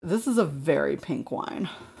This is a very pink wine.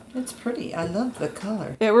 It's pretty. I love the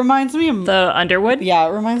color. It reminds me of... The Underwood? Yeah, it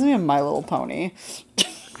reminds me of My Little Pony.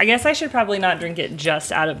 I guess I should probably not drink it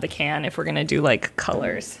just out of the can if we're going to do, like,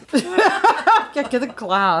 colors. Get a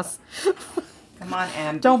glass. Come on,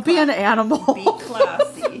 Anne. Don't be an animal. Be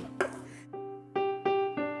classy.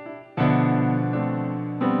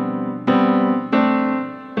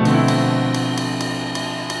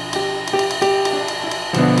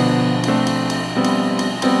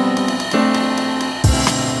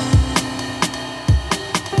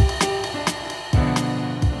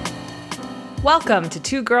 Welcome to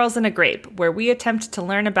Two Girls and a Grape, where we attempt to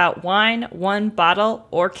learn about wine one bottle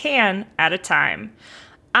or can at a time.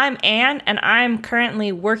 I'm Anne, and I'm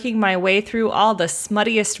currently working my way through all the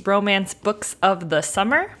smuttiest romance books of the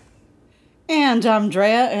summer. And I'm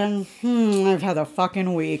Drea, and I've had a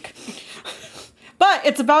fucking week. But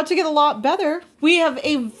it's about to get a lot better. We have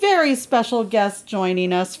a very special guest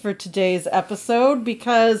joining us for today's episode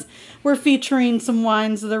because we're featuring some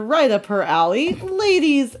wines that are right up her alley.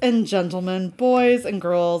 Ladies and gentlemen, boys and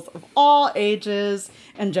girls of all ages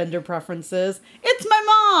and gender preferences. It's my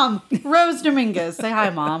mom, Rose Dominguez. Say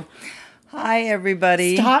hi, Mom. Hi,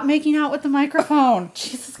 everybody. Stop making out with the microphone.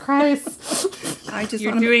 Jesus Christ.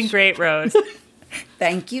 You're doing great, Rose.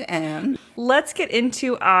 Thank you, Anne. Let's get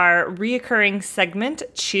into our reoccurring segment,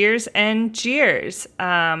 Cheers and Jeers.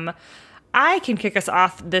 I can kick us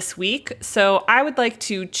off this week. So I would like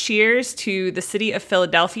to cheers to the city of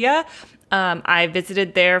Philadelphia. I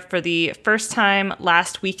visited there for the first time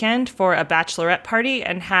last weekend for a bachelorette party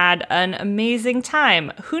and had an amazing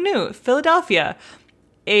time. Who knew? Philadelphia,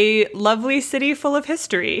 a lovely city full of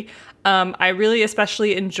history. I really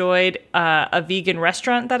especially enjoyed a vegan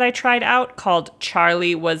restaurant that I tried out called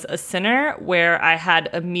Charlie Was a Sinner, where I had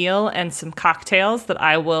a meal and some cocktails that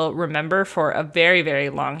I will remember for a very, very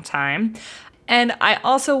long time. And I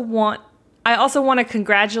also want to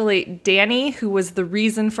congratulate Danny, who was the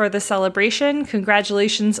reason for the celebration.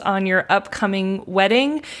 Congratulations on your upcoming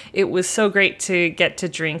wedding. It was so great to get to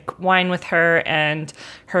drink wine with her and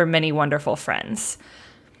her many wonderful friends.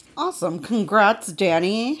 Awesome. Congrats,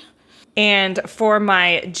 Danny. And for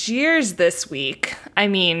my jeers this week, I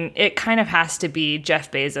mean, it kind of has to be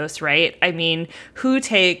Jeff Bezos, right? I mean, who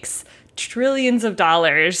takes trillions of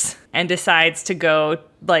dollars and decides to go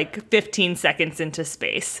like 15 seconds into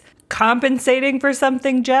space? Compensating for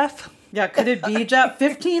something, Jeff? Yeah, could it be Jeff?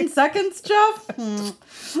 15 seconds, Jeff?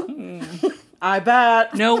 I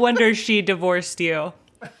bet. No wonder she divorced you.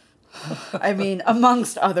 I mean,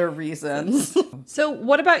 amongst other reasons. So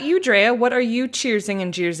what about you, Drea? What are you cheersing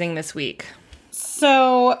and jeersing this week?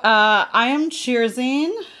 So I am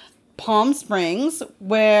cheersing Palm Springs,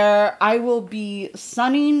 where I will be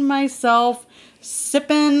sunning myself,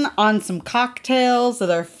 sipping on some cocktails that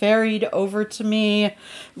are ferried over to me,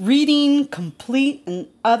 reading complete and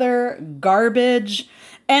utter garbage,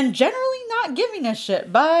 and generally not giving a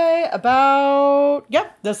shit by about,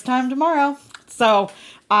 this time tomorrow. So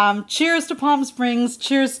cheers to Palm Springs.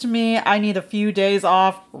 Cheers to me. I need a few days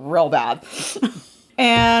off real bad.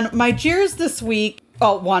 And my jeers this week.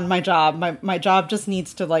 Oh, one, my job. My job just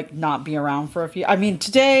needs to not be around for a few. I mean,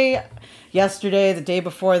 today, yesterday, the day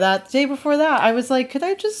before that, I was like, could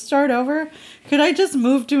I just start over? Could I just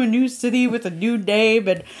move to a new city with a new name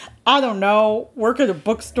and, I don't know, work at a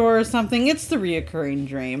bookstore or something? It's the reoccurring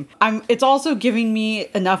dream. It's also giving me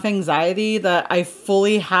enough anxiety that I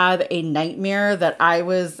fully had a nightmare that I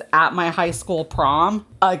was at my high school prom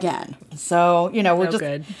again. So,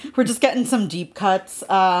 we're just getting some deep cuts.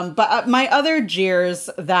 But my other jeers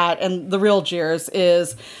and the real jeers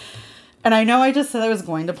is, and I know I just said I was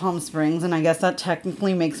going to Palm Springs, and I guess that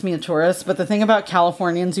technically makes me a tourist, but the thing about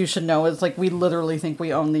Californians you should know is, we literally think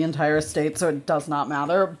we own the entire state, so it does not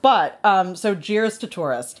matter. But, so jeers to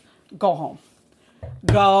tourist. Go home.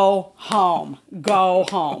 Go home. Go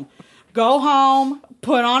home. Go home,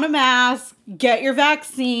 put on a mask, get your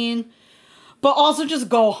vaccine, but also just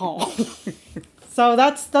go home. So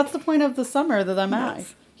that's the point of the summer that I'm at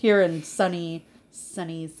here in sunny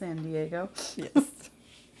San Diego. Yes.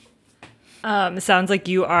 Sounds like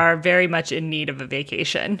you are very much in need of a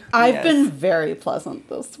vacation. I've been very pleasant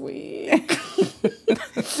this week.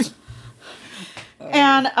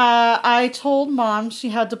 And I told Mom she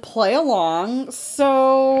had to play along.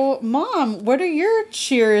 So, Mom, what are your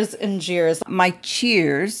cheers and jeers? My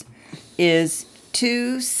cheers is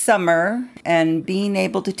to summer and being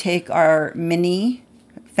able to take our mini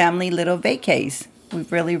family little vacays. We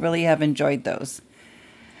really, really have enjoyed those.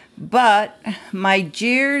 But my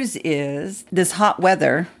jeers is this hot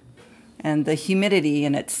weather and the humidity,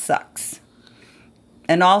 and it sucks.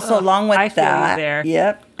 And also along with I feel that, you there.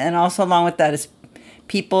 Yep. And also along with that is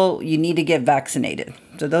people, you need to get vaccinated.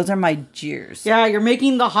 So those are my jeers. Yeah, you're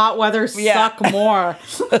making the hot weather suck more.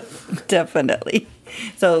 Definitely.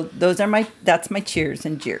 So that's my cheers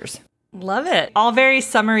and jeers. Love it. All very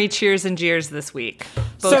summery cheers and jeers this week. Both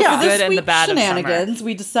So the for good this and the week's bad of summer. shenanigans,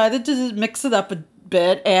 we decided to mix it up a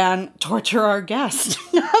bit and torture our guest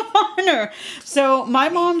of honor. So my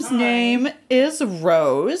mom's name is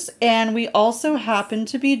Rose, and we also happen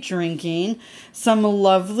to be drinking some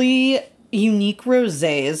lovely, unique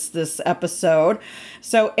rosés this episode.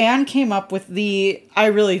 So Anne came up with I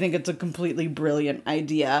really think it's a completely brilliant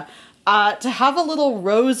idea, to have a little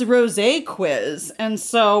rosé quiz. And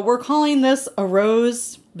so we're calling this a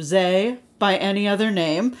rosé by any other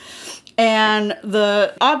name. And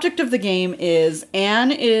the object of the game is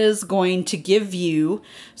Anne is going to give you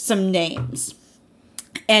some names.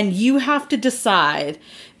 And you have to decide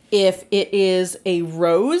if it is a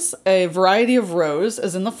rose, a variety of rose,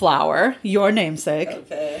 as in the flower, your namesake.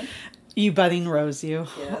 Okay. You budding rose, you.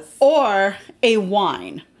 Yes. Or a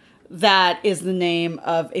wine that is the name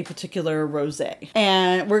of a particular rosé.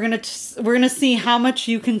 And we're gonna see how much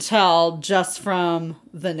you can tell just from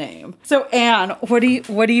the name. So Anne, what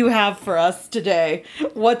do you have for us today?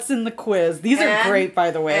 What's in the quiz? These are great,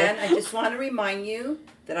 by the way. And I just want to remind you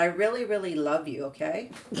that I really, really love you, okay?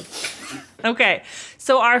 Okay,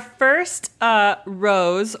 so our first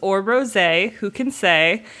rose or rosé, who can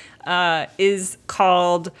say, is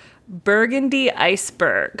called Burgundy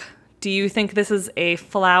Iceberg. Do you think this is a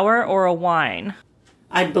flower or a wine?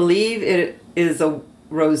 I believe it is a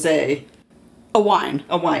rosé. A wine.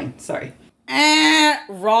 A wine, sorry.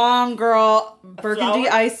 Wrong, girl. Burgundy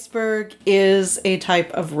flower? Iceberg is a type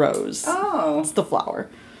of rose. Oh. It's the flower.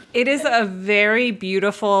 It is a very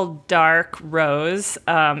beautiful dark rose.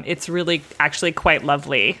 It's really actually quite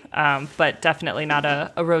lovely, but definitely not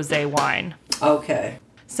a rosé wine. Okay.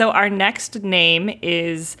 So our next name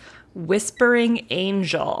is Whispering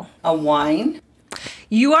Angel. A wine.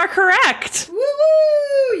 You are correct.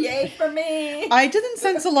 Woo! Yay for me. I didn't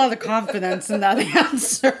sense a lot of confidence in that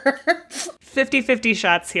answer. 50-50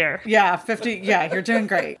 shots here. Yeah, 50. Yeah, you're doing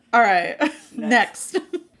great. All right. Next.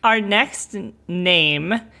 Our next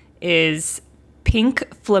name is Pink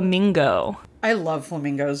Flamingo. I love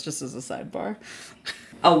flamingos, just as a sidebar.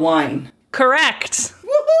 A wine. Correct.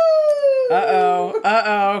 Woohoo!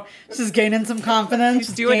 Uh-oh. She's gaining some confidence.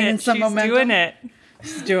 She's doing gaining it. some She's momentum. doing it.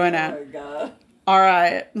 She's doing Oh my it. God. All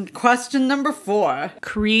right. Question number 4.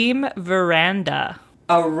 Cream Veranda.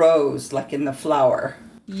 A rose, like in the flower.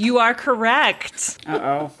 You are correct.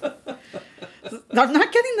 Uh-oh. I'm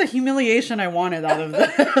not getting the humiliation I wanted out of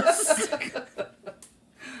this.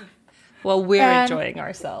 Well, we're And- enjoying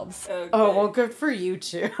ourselves. Oh, well, good for you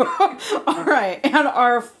too. All right. And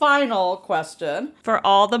our final question. For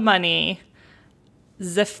all the money,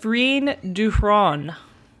 Zephrine Duron.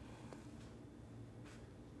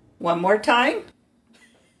 One more time.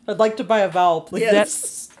 I'd like to buy a vowel, please.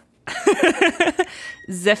 Yes.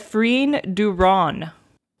 Zephrine Duron.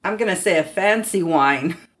 I'm going to say a fancy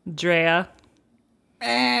wine. Drea.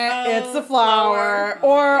 It's a flower.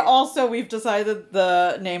 Or also, we've decided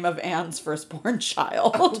the name of Anne's firstborn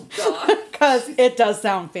child. Because it does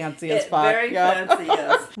sound fancy as fuck. Very fancy,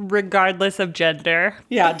 yes. Regardless of gender.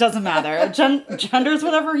 Yeah, it doesn't matter. Gender's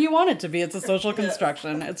whatever you want it to be. It's a social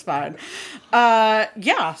construction. It's fine.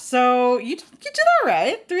 Yeah, so you did all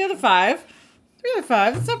right. 3 out of 5. 3 out of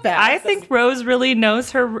 5. It's not bad. I think Rose really knows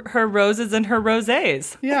her roses and her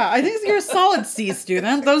rosés. Yeah, I think you're a solid C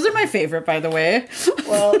student. Those are my favorite, by the way.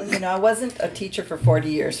 Well, I wasn't a teacher for 40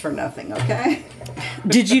 years for nothing, okay?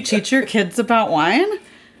 Did you teach your kids about wine?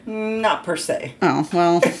 Not per se. Oh,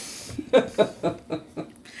 well.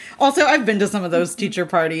 Also, I've been to some of those teacher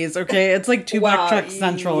parties, okay? It's like 2 buck truck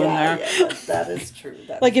central in there. Yeah, that is true.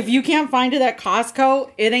 Like, if you can't find it at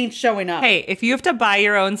Costco, it ain't showing up. Hey, if you have to buy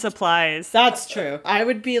your own supplies. That's true. I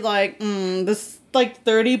would be like, this like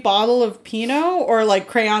 30 bottle of Pinot or like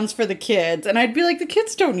crayons for the kids. And I'd be like, the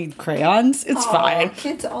kids don't need crayons. It's fine.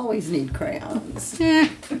 Kids always need crayons.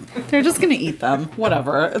 They're just going to eat them.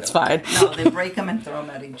 Whatever. It's fine. No, they break them and throw them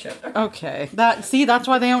at each other. Okay. That's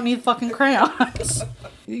why they don't need fucking crayons.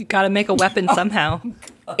 You gotta make a weapon somehow.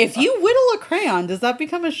 If you whittle a crayon, does that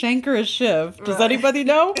become a shank or a shiv? Does anybody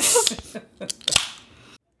know?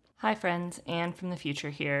 Hi friends, Anne from the future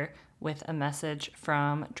here with a message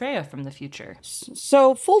from Drea from the future.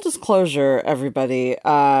 So, full disclosure, everybody,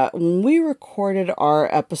 when we recorded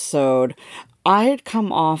our episode, I had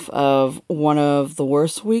come off of one of the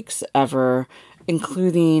worst weeks ever,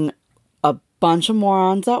 including a bunch of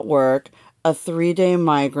morons at work, a 3-day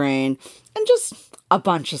migraine, and just a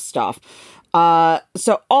bunch of stuff.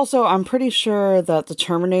 So also, I'm pretty sure that the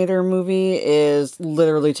Terminator movie is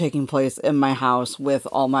literally taking place in my house with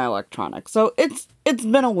all my electronics. So it's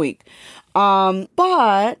been a week.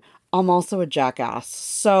 But I'm also a jackass.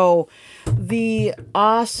 So the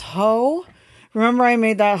asshole. Remember I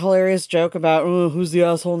made that hilarious joke about who's the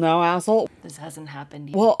asshole now, asshole? This hasn't happened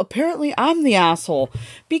yet. Well, apparently I'm the asshole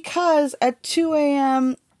because at 2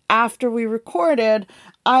 a.m. after we recorded,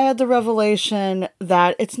 I had the revelation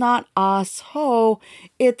that it's not us-ho,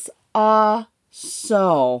 it's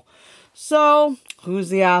so. So, who's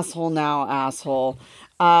the asshole now, asshole?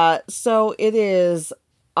 So it is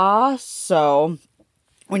so.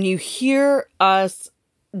 When you hear us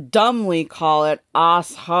dumbly call it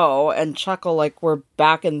us-ho and chuckle like we're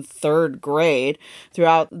back in 3rd grade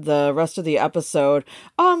throughout the rest of the episode,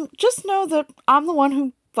 just know that I'm the one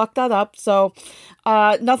who fucked that up. So,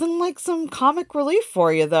 nothing like some comic relief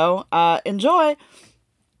for you, though. Enjoy.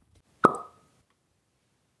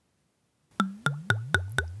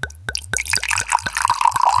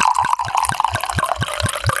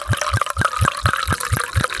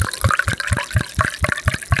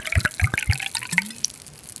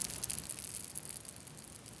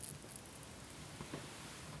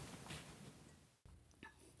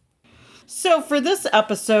 So for this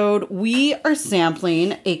episode, we are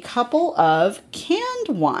sampling a couple of canned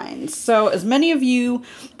wines. So as many of you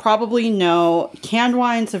probably know, canned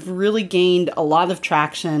wines have really gained a lot of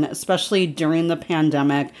traction, especially during the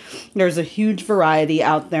pandemic. There's a huge variety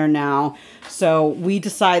out there now. So we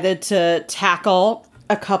decided to tackle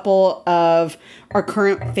a couple of our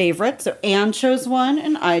current favorites. So Anne chose one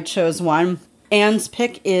and I chose one. Anne's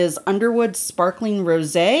pick is Underwood Sparkling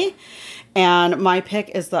Rosé. And my pick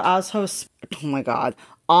is the Aso Sparkling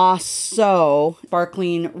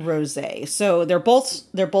Rosé. So they're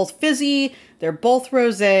both fizzy, they're both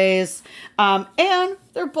rosés, and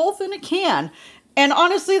they're both in a can. And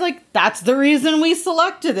honestly, that's the reason we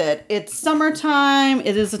selected it. It's summertime.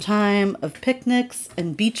 It is a time of picnics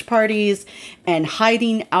and beach parties and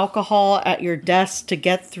hiding alcohol at your desk to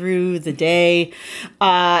get through the day.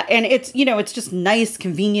 And it's just nice,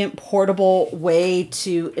 convenient, portable way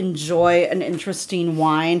to enjoy an interesting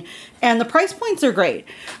wine. And the price points are great.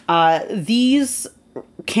 These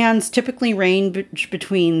cans typically range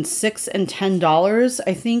between $6 and $10.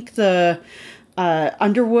 I think the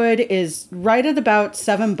Underwood is right at about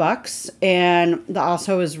 $7 and the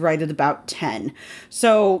Aso is right at about 10.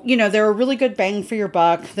 So, they're a really good bang for your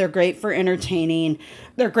buck. They're great for entertaining.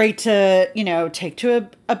 They're great to, take to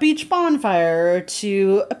a beach bonfire or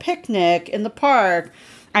to a picnic in the park.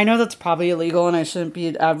 I know that's probably illegal and I shouldn't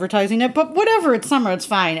be advertising it, but whatever, it's summer, it's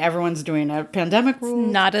fine. Everyone's doing it. Pandemic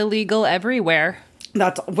rules. Not illegal everywhere.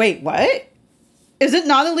 Wait, what? Is it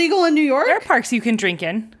not illegal in New York? There are parks you can drink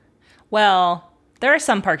in. Well, there are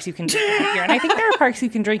some parks you can drink in here, and I think there are parks you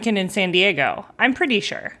can drink in San Diego. I'm pretty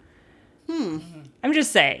sure. I'm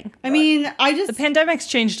just saying. I mean, The pandemic's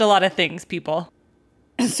changed a lot of things, people.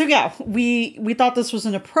 So yeah, we thought this was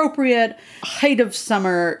an appropriate height of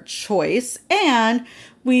summer choice, and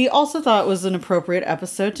we also thought it was an appropriate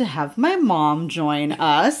episode to have my mom join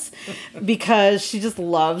us because she just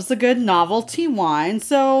loves a good novelty wine.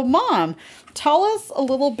 So, Mom, tell us a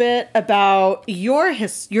little bit about your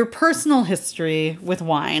personal history with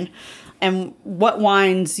wine and what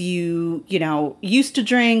wines you used to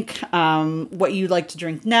drink, what you like to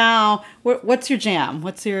drink now. What's your jam?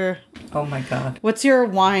 Oh my God. What's your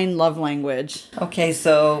wine love language? Okay,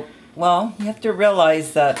 so, you have to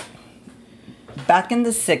realize that back in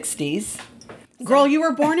the 60s. Girl, you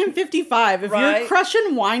were born in 55. If Right? you're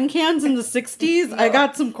crushing wine cans in the 60s, I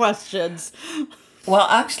got some questions. Well,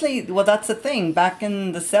 actually, that's the thing. Back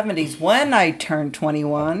in the 70s, when I turned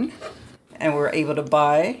 21 and were able to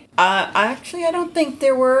buy, I don't think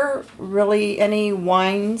there were really any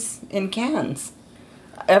wines in cans.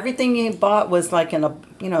 Everything you bought was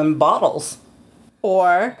in bottles.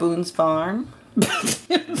 Or Boone's Farm,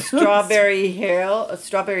 Strawberry Hill.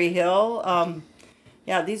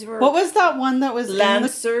 These were. what was that one that was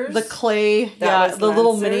Lancers? in the clay? That was the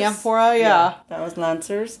little mini Lancers. amphora. Yeah. That was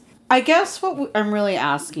Lancers. I guess what I'm really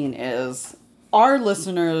asking is, our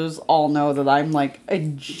listeners all know that I'm like a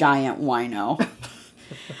giant wino.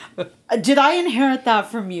 Did I inherit that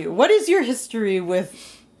from you? What is your history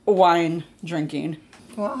with wine drinking?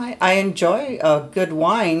 Well, I enjoy a good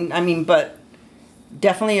wine. But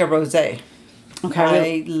definitely a rosé.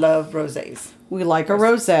 Okay. I love rosés. We like a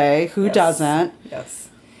rosé. Who Yes. doesn't? Yes.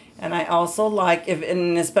 And I also like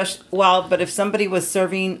but if somebody was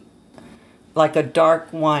serving like a dark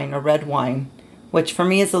wine, a red wine, which for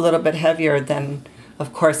me is a little bit heavier, then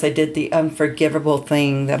of course I did the unforgivable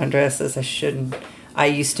thing that Andrea says I shouldn't. I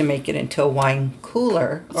used to make it into a wine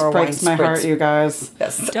cooler or a wine Breaks my heart, spritz. you guys.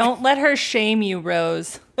 Yes. Don't let her shame you,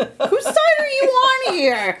 Rose. Whose side are you on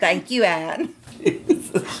here? Thank you, Anne.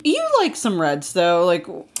 You like some reds, though. Like,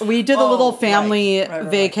 we did a little family right.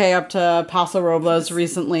 vacay up to Paso Robles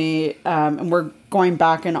recently, and we're going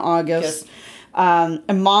back in August.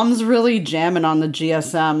 And Mom's really jamming on the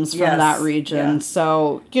GSMs from Yes, that region. yeah.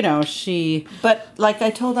 So, she... But like I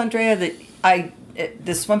told Andrea that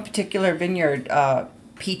this one particular vineyard,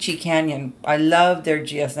 Peachy Canyon, I love their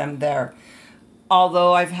GSM there.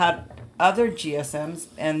 Although I've had other GSMs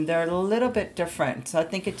and they're a little bit different. So I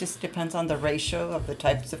think it just depends on the ratio of the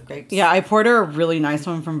types of grapes. Yeah, I poured her a really nice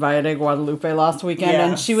one from Valle de Guadalupe last weekend, Yeah,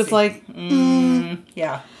 and she was see. like,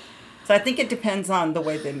 Yeah. So I think it depends on the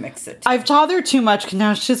way they mix it. I've taught her too much.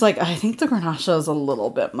 Now she's like, I think the Grenache is a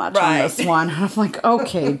little bit much on Right. this one. I'm like,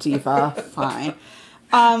 okay, diva, fine.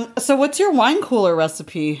 So what's your wine cooler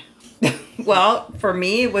recipe? Well, for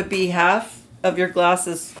me, it would be half of your glass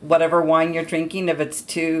is whatever wine you're drinking if it's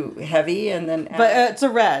too heavy, and then add, But it's a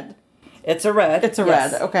red. it's a red. It's a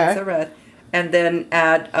red, okay. It's a red. And then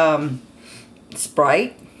add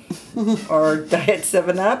Sprite or Diet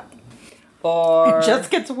 7-Up or It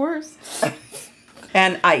just gets worse.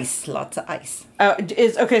 and ice, lots of ice.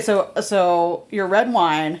 So your red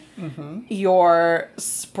wine, your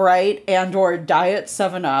Sprite and or Diet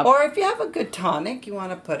 7-Up. Or if you have a good tonic, you want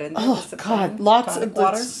to put in there. Oh just a God, plain lots tonic of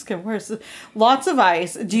water. let's get worse. Lots of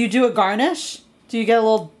ice. Do you do a garnish? Do you get a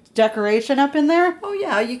little decoration up in there? Oh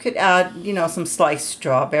yeah, you could add, some sliced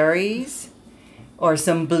strawberries or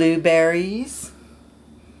some blueberries,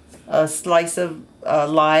 a slice of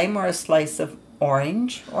lime or a slice of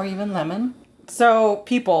orange or even lemon. So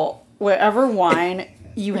people, whatever wine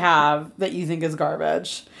you have that you think is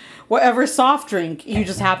garbage, whatever soft drink you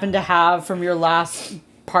just happen to have from your last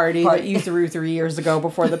party that you threw 3 years ago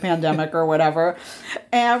before the pandemic or whatever,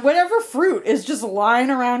 and whatever fruit is just lying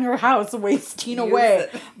around your house wasting away,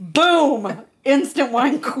 it. boom, instant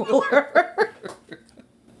wine cooler.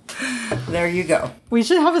 There you go. We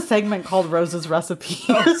should have a segment called Rose's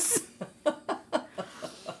Recipes.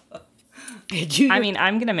 I mean,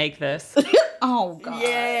 I'm going to make this. Oh, God.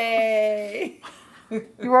 Yay! You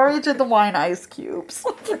already did the wine ice cubes.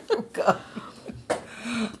 Oh, God.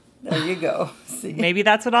 There you go. See? Maybe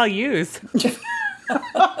that's what I'll use.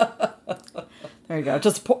 There you go.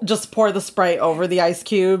 Just pour the Sprite over the ice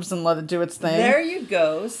cubes and let it do its thing. There you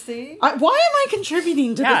go. See? Why am I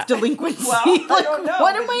contributing to Yeah. this delinquency? Well, I don't know.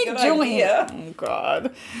 What am It's a I good doing? idea. Oh,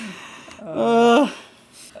 God. Ay.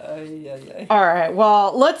 All right.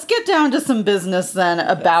 Well, let's get down to some business then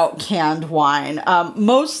about canned wine.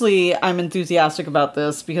 Mostly, I'm enthusiastic about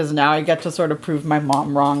this because now I get to sort of prove my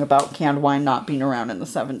mom wrong about canned wine not being around in the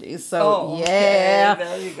 70s. So, yeah. Okay,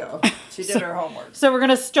 there you go. She did her homework. So we're going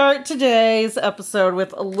to start today's episode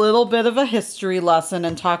with a little bit of a history lesson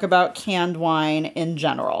and talk about canned wine in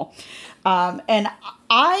general. And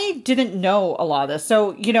I didn't know a lot of this.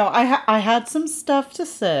 So, I had some stuff to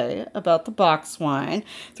say about the box wine,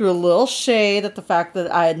 threw a little shade at the fact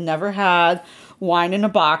that I had never had wine in a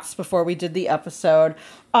box before we did the episode.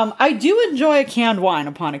 I do enjoy a canned wine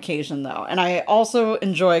upon occasion, though. And I also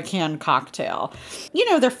enjoy a canned cocktail.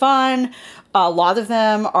 They're fun. A lot of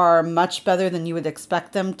them are much better than you would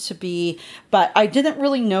expect them to be, but I didn't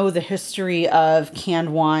really know the history of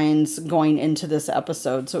canned wines going into this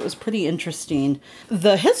episode, so it was pretty interesting.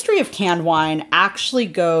 The history of canned wine actually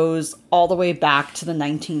goes all the way back to the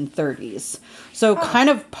 1930s. So kind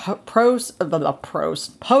of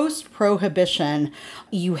post-prohibition,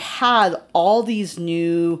 you had all these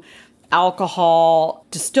new alcohol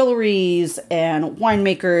distilleries and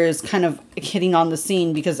winemakers kind of hitting on the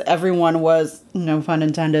scene because everyone was, no pun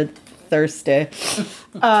intended, thirsty.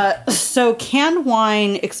 So canned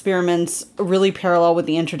wine experiments really parallel with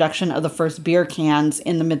the introduction of the first beer cans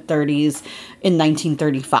in the mid-30s in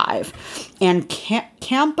 1935. And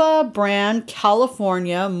Campa brand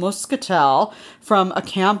California Muscatel from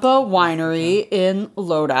Acampa Winery in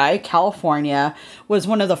Lodi, California, was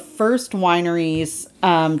one of the first wineries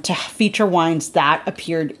to feature wines that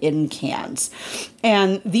appeared in cans.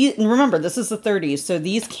 And remember, this is the 30s, so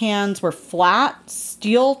these cans were flat,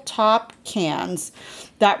 steel-top cans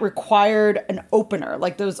that required an opener,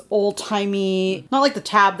 like those old-timey, not like the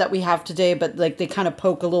tab that we have today, but like they kind of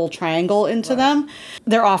poke a little triangle into them.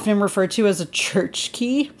 They're often referred to as a church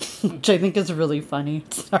key, which I think is really funny.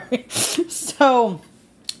 Sorry. So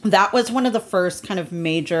that was one of the first kind of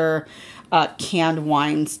major canned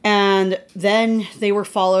wines. And then they were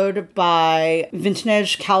followed by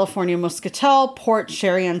Vintage California Muscatel, Port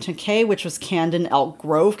Sherry and Tokay, which was canned in Elk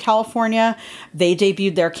Grove, California. They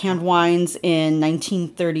debuted their canned wines in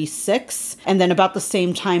 1936. And then about the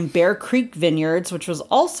same time, Bear Creek Vineyards, which was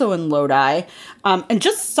also in Lodi. And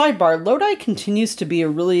just sidebar, Lodi continues to be a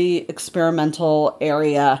really experimental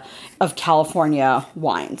area of California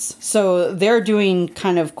wines. So they're doing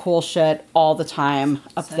kind of cool shit all the time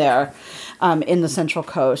up there in the Central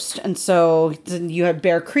Coast. And so you had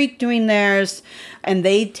Bear Creek doing theirs, and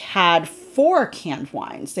they had 4 canned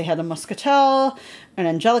wines. They had a Muscatel, an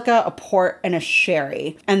Angelica, a Port, and a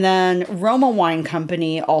Sherry. And then Roma Wine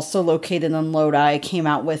Company, also located in Lodi, came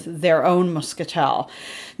out with their own Muscatel.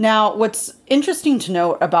 Now, what's interesting to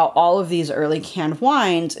note about all of these early canned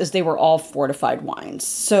wines is they were all fortified wines.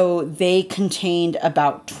 So they contained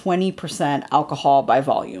about 20% alcohol by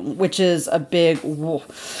volume, which is a big,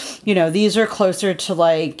 these are closer to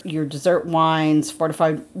like your dessert wines.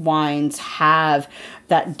 Fortified wines have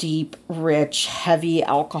that deep, rich, heavy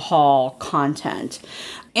alcohol content.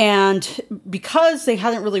 And because they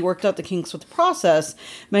hadn't really worked out the kinks with the process,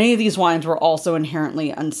 many of these wines were also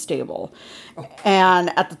inherently unstable.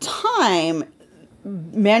 And at the time,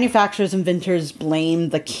 manufacturers and vintners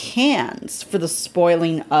blamed the cans for the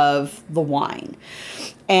spoiling of the wine.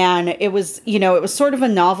 And it was sort of a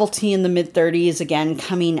novelty in the mid-30s, again,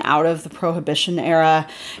 coming out of the Prohibition era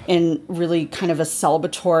in really kind of a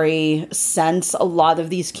celebratory sense. A lot of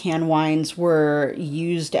these canned wines were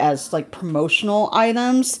used as like promotional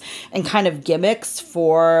items and kind of gimmicks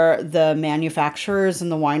for the manufacturers and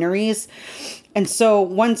the wineries. And so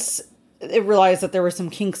once it realized that there were some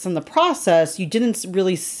kinks in the process, you didn't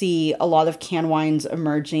really see a lot of canned wines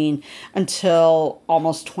emerging until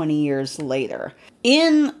almost 20 years later.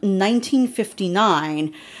 In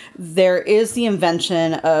 1959, there is the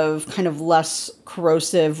invention of kind of less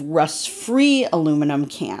corrosive, rust-free aluminum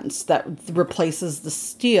cans that replaces the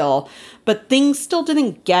steel, but things still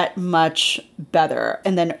didn't get much better.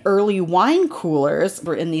 And then early wine coolers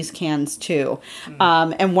were in these cans too.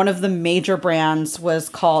 And one of the major brands was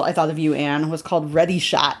called, I thought of you, Anne, was called Ready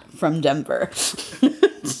Shot from Denver.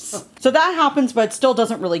 So that happens, but it still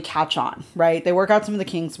doesn't really catch on, right? They work out some of the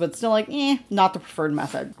kinks, but still like, not the preferred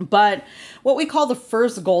method. But what we call the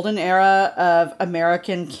first golden era of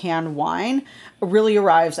American canned wine really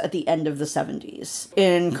arrives at the end of the 70s.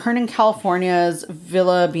 In Kernan, California's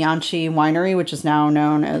Villa Bianchi Winery, which is now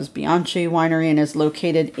known as Bianchi Winery and is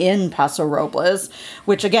located in Paso Robles,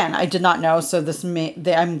 which again, I did not know. So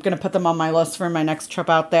I'm going to put them on my list for my next trip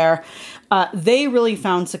out there. They really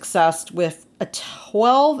found success with a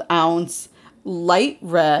 12-ounce light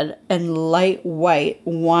red and light white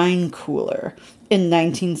wine cooler in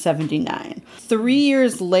 1979. 3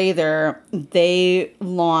 years later, they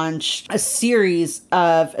launched a series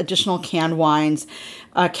of additional canned wines,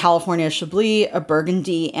 a California Chablis, a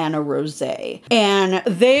Burgundy, and a Rosé. And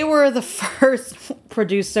they were the first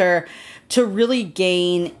producer to really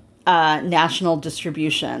gain national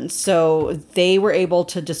distribution. So they were able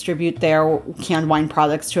to distribute their canned wine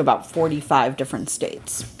products to about 45 different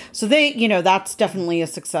states. So that's definitely a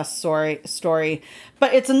success story.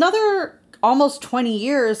 But it's another almost 20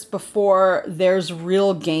 years before there's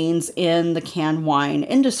real gains in the canned wine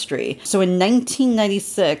industry. So in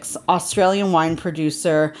 1996, Australian wine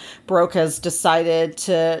producer Broca's decided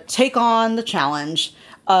to take on the challenge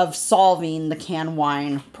of solving the canned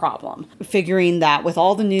wine problem, figuring that with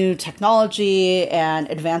all the new technology and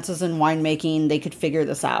advances in winemaking, they could figure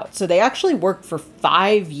this out. So they actually worked for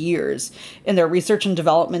 5 years in their research and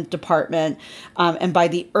development department. And by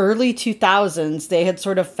the early 2000s, they had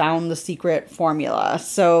sort of found the secret formula.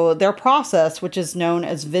 So their process, which is known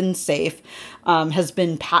as VinSafe, has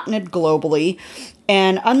been patented globally.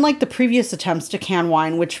 And unlike the previous attempts to can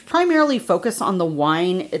wine, which primarily focus on the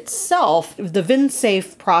wine itself, the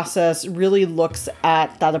VinSafe process really looks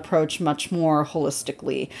at that approach much more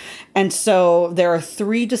holistically. And so there are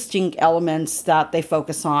 3 distinct elements that they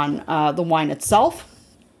focus on: the wine itself,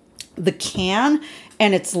 the can,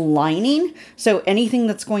 and its lining. So anything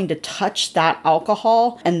that's going to touch that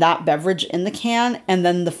alcohol and that beverage in the can, and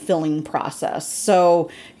then the filling process. So,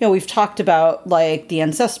 we've talked about like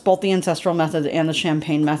both the ancestral method and the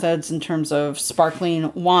champagne methods in terms of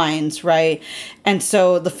sparkling wines, right? And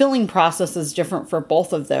so the filling process is different for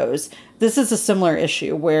both of those. This is a similar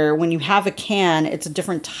issue where when you have a can, it's a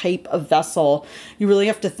different type of vessel. You really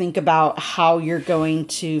have to think about how you're going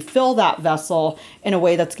to fill that vessel in a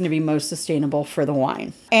way that's going to be most sustainable for the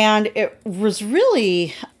wine. And it was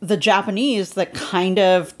really the Japanese that kind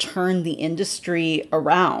of turned the industry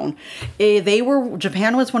around.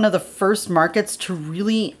 Japan was one of the first markets to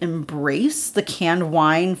really embrace the canned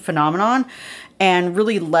wine phenomenon and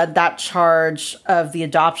really led that charge of the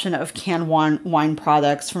adoption of canned wine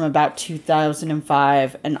products from about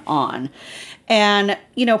 2005 and on. And,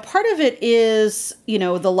 part of it is,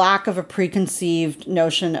 the lack of a preconceived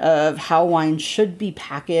notion of how wine should be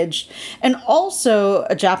packaged, and also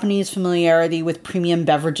a Japanese familiarity with premium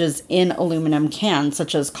beverages in aluminum cans,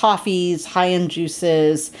 such as coffees, high-end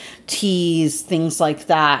juices, teas, things like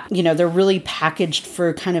that. They're really packaged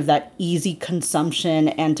for kind of that easy consumption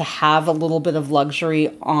and to have a little bit of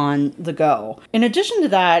luxury on the go. In addition to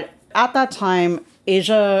that, at that time,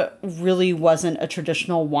 Asia really wasn't a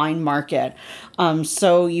traditional wine market.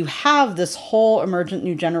 So you have this whole emergent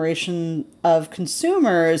new generation of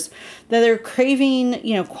consumers that are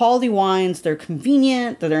craving, quality wines. They're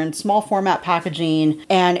convenient, that are in small format packaging.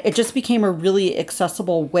 And it just became a really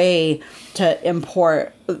accessible way to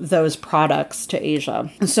import those products to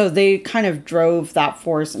Asia. And so they kind of drove that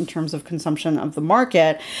force in terms of consumption of the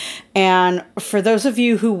market. And for those of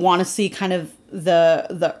you who want to see kind of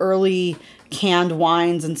the early canned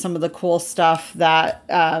wines and some of the cool stuff that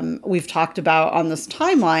we've talked about on this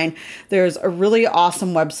timeline, there's a really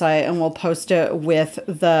awesome website, and we'll post it with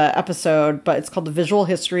the episode, but it's called The Visual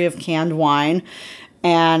History of Canned Wine.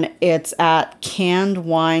 And it's at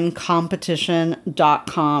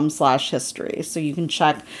cannedwinecompetition.com/history. So you can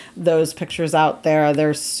check those pictures out there.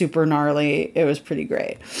 They're super gnarly. It was pretty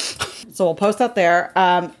great. So we'll post that there.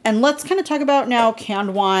 And let's kind of talk about now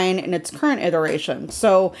canned wine in its current iteration.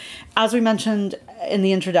 So as we mentioned in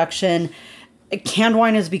the introduction, canned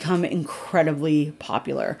wine has become incredibly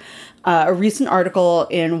popular. A recent article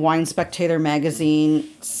in Wine Spectator magazine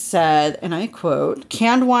said, and I quote,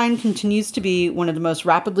 "Canned wine continues to be one of the most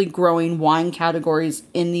rapidly growing wine categories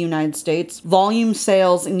in the United States. Volume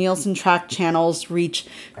sales in Nielsen tracked channels reach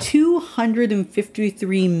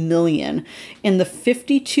 253 million in the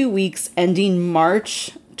 52 weeks ending March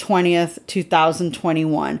 20th,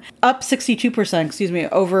 2021, up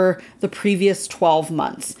 62%, over the previous 12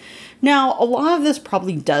 months. Now, a lot of this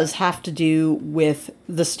probably does have to do with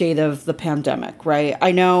the state of the pandemic, right?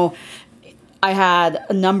 I know I had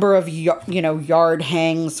a number of, yard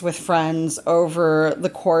hangs with friends over the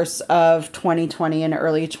course of 2020 and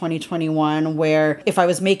early 2021, where if I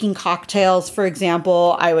was making cocktails, for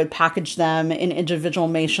example, I would package them in individual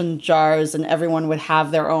mason jars and everyone would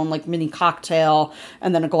have their own mini cocktail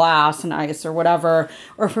and then a glass and ice or whatever.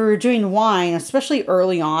 Or if we were doing wine, especially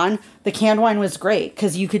early on, the canned wine was great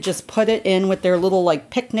because you could just put it in with their little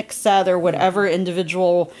picnic set or whatever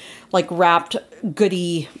individual wrapped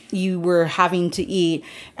goodie you were having to eat,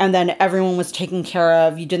 and then everyone was taken care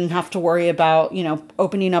of. You didn't have to worry about,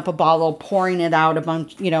 opening up a bottle, pouring it out a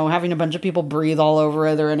bunch, having a bunch of people breathe all over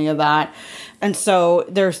it or any of that. And so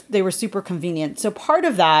they were super convenient. So part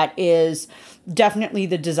of that is definitely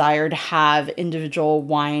the desire to have individual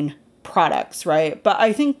wine products, right? But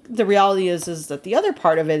I think the reality is that the other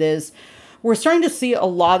part of it is we're starting to see a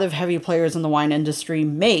lot of heavy players in the wine industry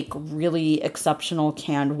make really exceptional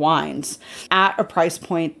canned wines at a price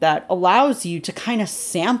point that allows you to kind of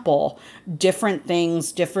sample different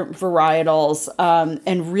things, different varietals,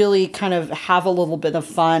 and really kind of have a little bit of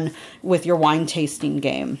fun with your wine tasting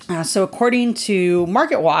game. So according to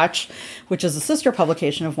Market Watch, which is a sister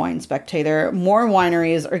publication of Wine Spectator, more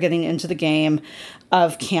wineries are getting into the game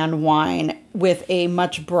of canned wine with a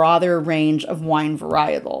much broader range of wine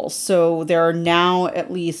varietals. So there are now at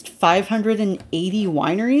least 580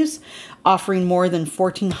 wineries offering more than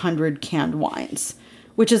 1,400 canned wines,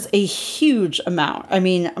 which is a huge amount. I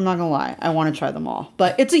mean, I'm not gonna lie, I want to try them all,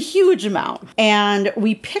 but it's a huge amount. And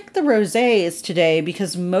we picked the rosés today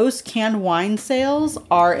because most canned wine sales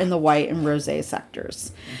are in the white and rosé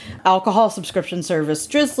sectors. Alcohol subscription service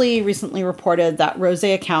Drizzly recently reported that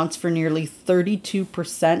rosé accounts for nearly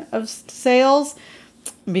 32% of sales,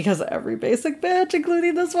 because every basic bitch,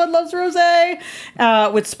 including this one, loves rosé,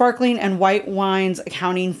 with sparkling and white wines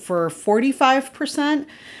accounting for 45%.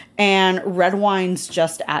 And red wines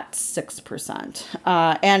just at 6%.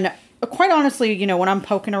 And quite honestly, when I'm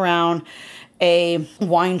poking around a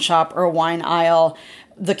wine shop or a wine aisle,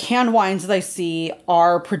 the canned wines that I see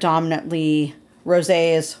are predominantly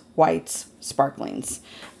rosés, whites, sparklings.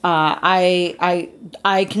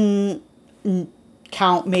 I can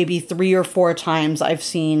count maybe 3 or 4 times I've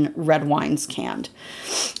seen red wines canned.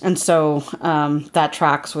 And so that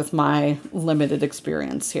tracks with my limited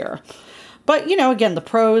experience here. But, again, the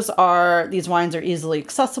pros are these wines are easily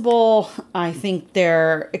accessible. I think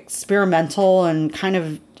they're experimental and kind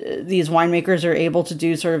of these winemakers are able to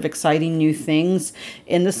do sort of exciting new things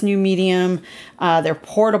in this new medium. They're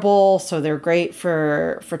portable, so they're great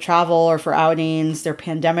for travel or for outings. They're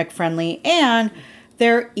pandemic friendly, and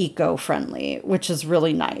they're eco-friendly, which is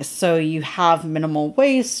really nice. So you have minimal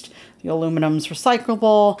waste. The aluminum's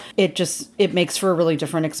recyclable. It makes for a really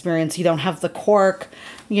different experience. You don't have the cork,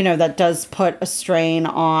 that does put a strain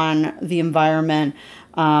on the environment.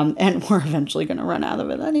 And we're eventually going to run out of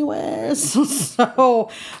it anyways. So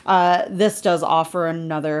this does offer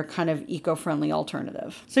another kind of eco-friendly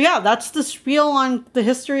alternative. So yeah, that's the spiel on the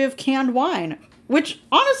history of canned wine, which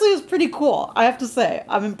honestly is pretty cool. I have to say,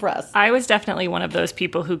 I'm impressed. I was definitely one of those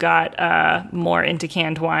people who got more into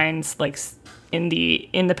canned wines, like in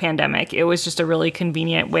the pandemic. It was just a really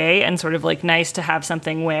convenient way and sort of like nice to have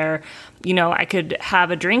something where, I could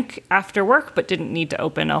have a drink after work, but didn't need to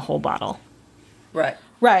open a whole bottle.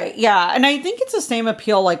 Right, yeah. And I think it's the same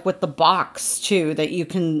appeal like with the box too, that you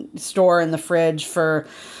can store in the fridge for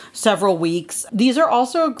several weeks. These are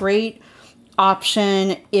also a great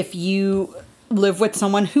option if you live with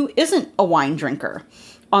someone who isn't a wine drinker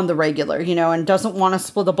on the regular, and doesn't want to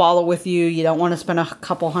split a bottle with you. You don't want to spend a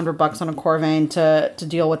couple $100 on a Corvain to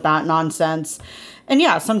deal with that nonsense. And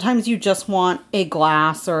yeah, sometimes you just want a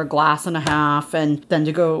glass or a glass and a half and then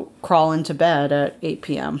to go crawl into bed at 8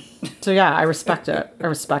 p.m. So yeah, I respect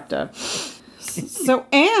it. So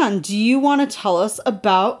Anne, do you want to tell us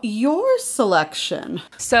about your selection?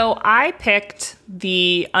 So I picked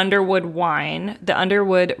the Underwood wine, the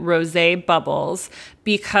Underwood Rosé Bubbles,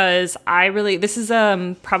 because this is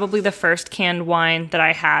probably the first canned wine that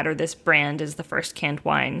I had, or this brand is the first canned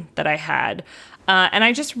wine that I had. And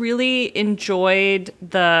I just really enjoyed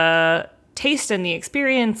the taste and the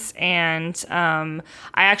experience. And I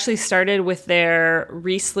actually started with their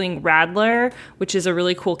Riesling Radler, which is a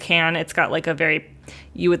really cool can. It's got like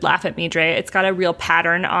you would laugh at me, Dre. It's got a real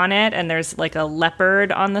pattern on it, and there's like a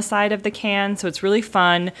leopard on the side of the can. So it's really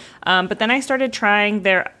fun. But then I started trying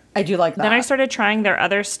I do like that. Then I started trying their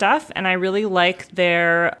other stuff, and I really like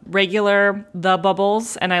their regular The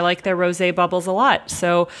Bubbles, and I like their Rosé Bubbles a lot.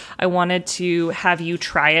 So I wanted to have you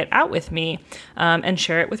try it out with me and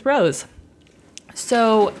share it with Rose.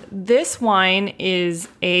 So this wine is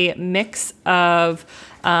a mix of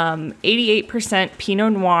 88%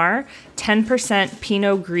 Pinot Noir, 10%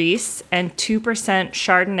 Pinot Gris, and 2%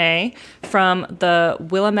 Chardonnay from the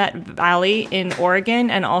Willamette Valley in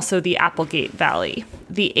Oregon and also the Applegate Valley.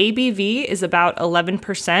 The ABV is about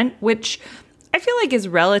 11%, which I feel like is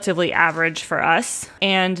relatively average for us.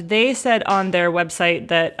 And they said on their website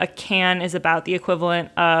that a can is about the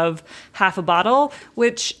equivalent of half a bottle,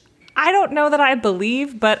 which I don't know that I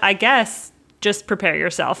believe, but I guess just prepare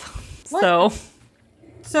yourself. What?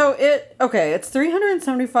 So it's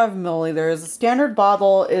 375 milliliters. The standard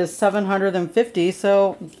bottle is 750.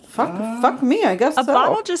 So fuck me, I guess. A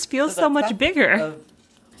bottle just feels so much bigger.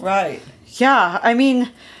 Right. Yeah, I mean,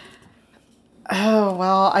 oh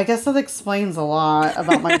well, I guess that explains a lot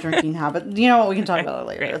about my drinking habit. You know what? We can talk about it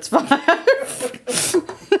later. It's fine.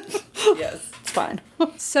 Yes, it's fine.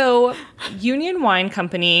 So, Union Wine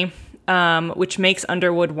Company, which makes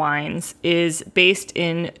Underwood wines, is based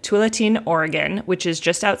in Tualatin, Oregon, which is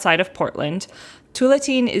just outside of Portland.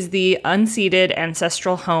 Tualatin is the unceded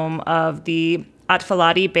ancestral home of the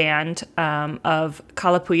Atfalati band of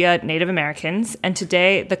Kalapuya Native Americans, and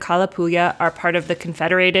today the Kalapuya are part of the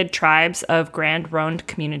Confederated Tribes of Grand Ronde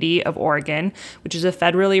Community of Oregon, which is a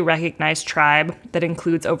federally recognized tribe that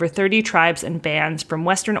includes over 30 tribes and bands from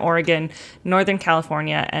Western Oregon, Northern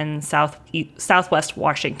California, and Southwest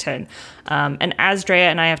Washington. And as Drea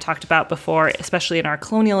and I have talked about before, especially in our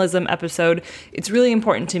colonialism episode, it's really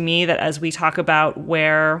important to me that as we talk about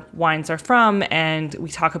where wines are from and we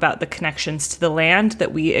talk about the connections to the land,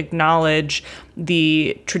 that we acknowledge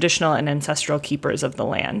the traditional and ancestral keepers of the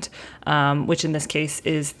land, which in this case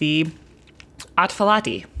is the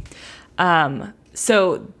Atfalati.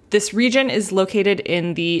 So this region is located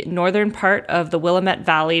in the northern part of the Willamette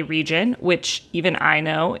Valley region, which even I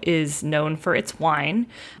know is known for its wine.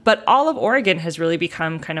 But all of Oregon has really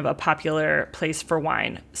become kind of a popular place for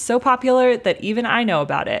wine. So popular that even I know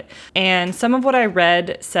about it. And some of what I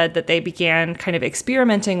read said that they began kind of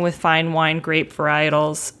experimenting with fine wine grape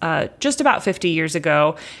varietals just about 50 years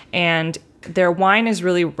ago. And their wine is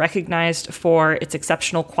really recognized for its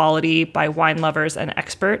exceptional quality by wine lovers and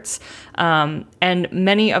experts. And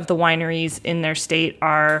many of the wineries in their state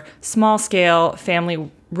are small-scale,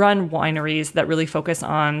 family-run wineries that really focus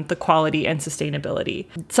on the quality and sustainability.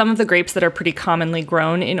 Some of the grapes that are pretty commonly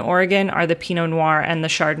grown in Oregon are the Pinot Noir and the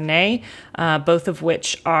Chardonnay, both of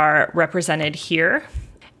which are represented here.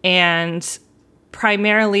 And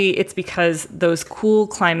primarily it's because those cool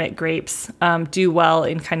climate grapes do well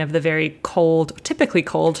in kind of the very cold, typically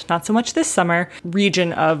cold, not so much this summer,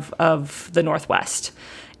 region of the Northwest.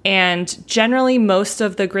 And generally, most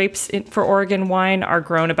of the grapes for Oregon wine are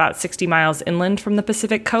grown about 60 miles inland from the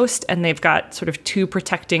Pacific coast, and they've got sort of two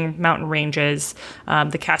protecting mountain ranges,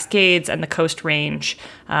 the Cascades and the Coast Range,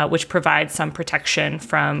 which provide some protection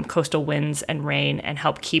from coastal winds and rain and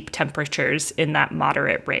help keep temperatures in that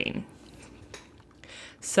moderate range.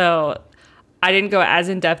 So I didn't go as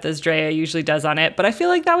in-depth as Drea usually does on it, but I feel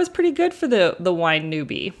like that was pretty good for the wine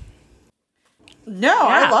newbie. No,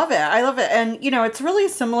 yeah. I love it. And, it's really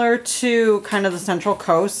similar to kind of the Central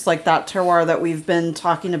Coast, like that terroir that we've been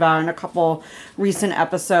talking about in a couple recent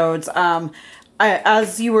episodes.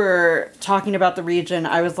 As you were talking about the region,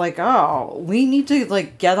 I was like, oh, we need to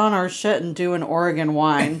get on our shit and do an Oregon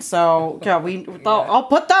wine. So, yeah, I'll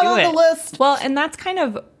put that on the list. Well, and that kind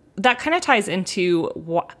of ties into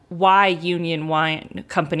why Union Wine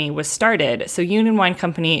Company was started. So Union Wine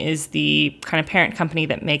Company is the kind of parent company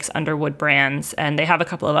that makes Underwood brands, and they have a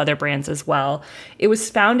couple of other brands as well. It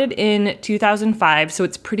was founded in 2005, so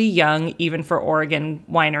it's pretty young even for Oregon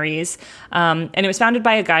wineries. And it was founded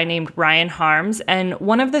by a guy named Ryan Harms. And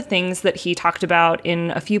one of the things that he talked about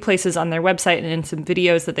in a few places on their website and in some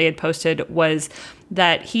videos that they had posted was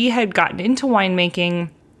that he had gotten into winemaking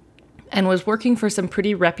and was working for some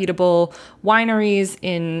pretty reputable wineries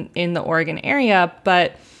in the Oregon area.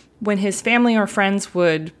 But when his family or friends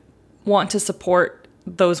would want to support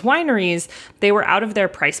those wineries, they were out of their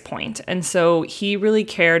price point. And so he really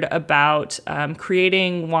cared about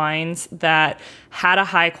creating wines that had a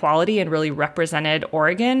high quality and really represented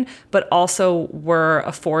Oregon, but also were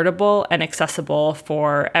affordable and accessible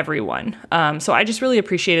for everyone. So I just really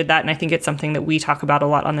appreciated that. And I think it's something that we talk about a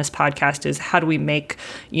lot on this podcast is how do we make,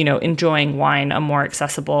 enjoying wine a more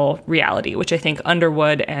accessible reality, which I think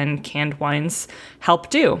Underwood and canned wines help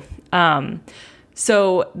do.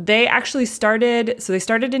 So they started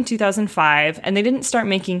in 2005, and they didn't start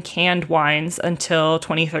making canned wines until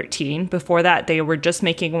 2013. Before that, they were just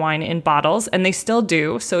making wine in bottles, and they still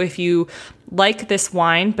do. So if you like this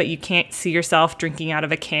wine, but you can't see yourself drinking out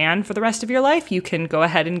of a can for the rest of your life, you can go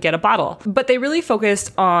ahead and get a bottle. But they really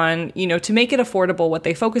focused on, to make it affordable, what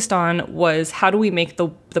they focused on was how do we make the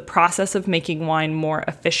process of making wine more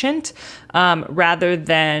efficient, rather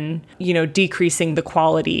than, decreasing the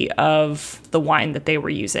quality of the wine that they were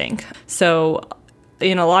using. So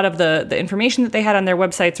in a lot of the information that they had on their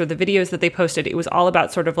websites or the videos that they posted, it was all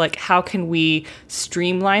about sort of how can we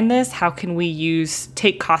streamline this? How can we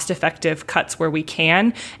take cost-effective cuts where we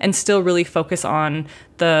can and still really focus on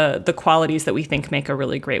the qualities that we think make a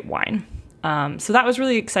really great wine? So that was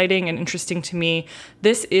really exciting and interesting to me.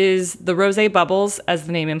 This is the Rosé Bubbles, as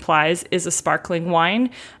the name implies, is a sparkling wine.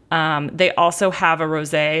 They also have a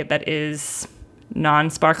rosé that is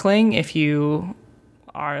non-sparkling if you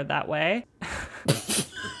are that way.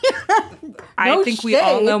 I think we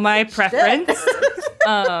all know my preference.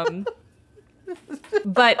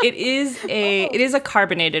 But it is a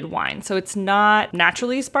carbonated wine, so it's not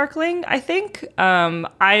naturally sparkling, I think.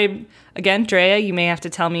 Again, Drea, you may have to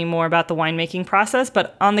tell me more about the winemaking process,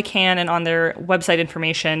 but on the can and on their website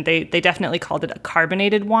information, they definitely called it a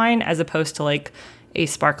carbonated wine as opposed to a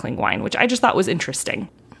sparkling wine, which I just thought was interesting.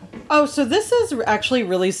 Oh, so this is actually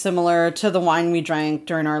really similar to the wine we drank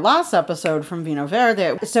during our last episode from Vino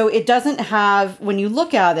Verde. So it doesn't have, when you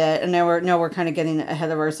look at it, and we're kind of getting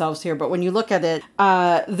ahead of ourselves here, but when you look at it,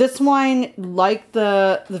 this wine, like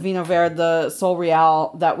the Vino Verde, the Sol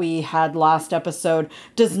Real that we had last episode,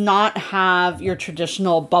 does not have your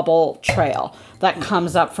traditional bubble trail that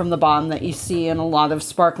comes up from the bottom that you see in a lot of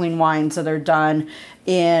sparkling wines that are done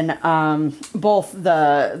in both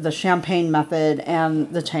the champagne method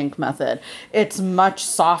and the tank method. It's much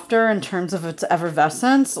softer in terms of its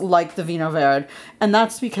effervescence, like the Vino Verde. And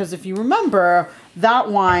that's because if you remember, that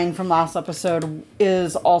wine from last episode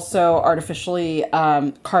is also artificially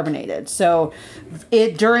carbonated. So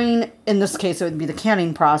in this case, it would be the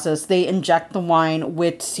canning process, they inject the wine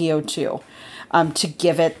with CO2. To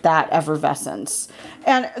give it that effervescence.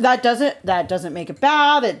 And that doesn't make it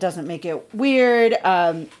bad, it doesn't make it weird,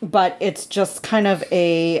 but it's just kind of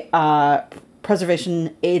a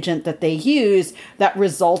preservation agent that they use that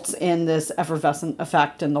results in this effervescent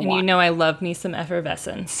effect in the wine. I love me some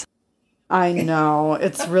effervescence. I know.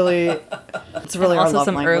 It's really our love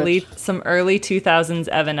language. some early 2000s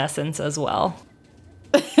Evanescence as well.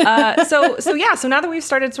 So now that we've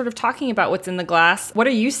started sort of talking about what's in the glass, what are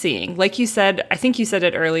you seeing? Like you said, I think you said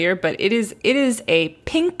it earlier, but it is a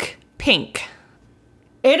pink.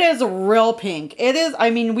 It is real pink. It is,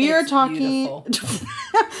 we are talking...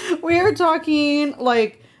 We are talking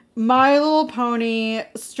like My Little Pony,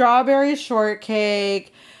 strawberry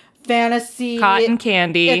shortcake, fantasy, Cotton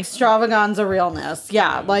candy. extravaganza realness.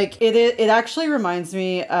 Yeah, like it actually reminds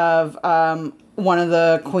me of one of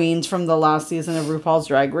the queens from the last season of RuPaul's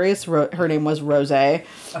Drag Race. Her name was Rose.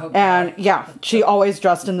 And yeah, she always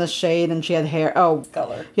dressed in this shade and she had hair. Oh,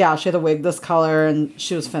 Color. Yeah, she had a wig this color and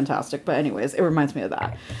she was fantastic. But anyways, it reminds me of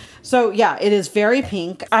that. So yeah, it is very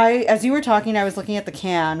pink. As you were talking, I was looking at the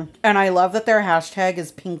can and I love that their hashtag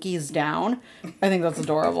is Pinkies Down. I think that's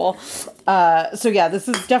adorable. So yeah, this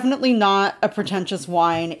is definitely not a pretentious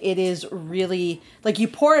wine. It is really, like, you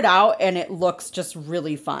pour it out and it looks just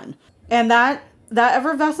really fun. And that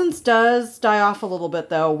effervescence does die off a little bit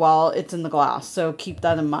though while it's in the glass. So keep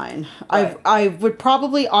that in mind. Right. I would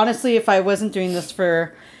probably, honestly, if I wasn't doing this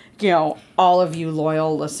for, all of you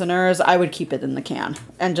loyal listeners, I would keep it in the can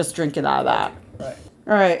and just drink it out of that. Right.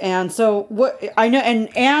 All right. And so what I know,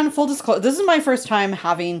 and full disclosure, this is my first time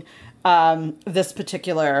having this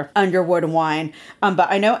particular Underwood wine.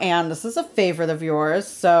 But I know, Anne, this is a favorite of yours.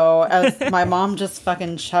 So as my mom just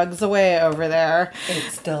fucking chugs away over there.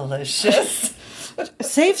 It's delicious.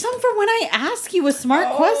 Save some for when I ask you a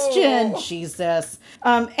smart question. Jesus.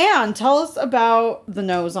 Anne, tell us about the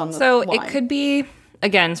nose on the So wine. it could be,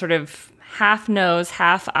 again, sort of half nose,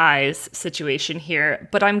 half eyes situation here,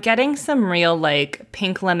 but I'm getting some real like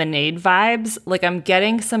pink lemonade vibes. Like I'm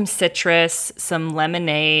getting some citrus, some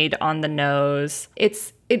lemonade on the nose. It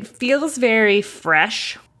feels very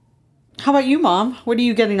fresh. How about you, Mom? What are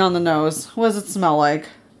you getting on the nose? What does it smell like?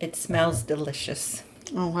 It smells delicious.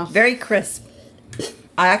 Oh, wow. Very crisp.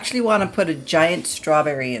 I actually want to put a giant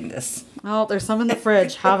strawberry in this. Oh, there's some in the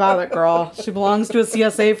fridge. Have at it, girl. She belongs to a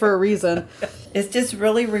CSA for a reason. It's just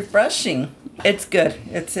really refreshing. It's good.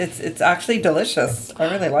 It's actually delicious.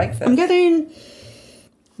 I really like this. I'm getting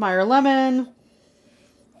Meyer lemon,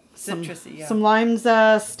 Citrusy, yeah. some lime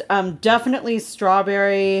zest, definitely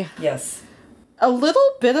strawberry, Yes. a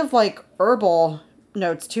little bit of like herbal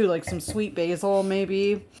notes too, like some sweet basil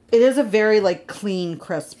maybe. It is a very like clean,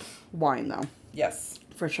 crisp wine though, Yes.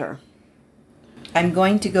 for sure. I'm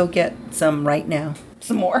going to go get some right now.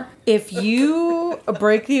 Some more? If you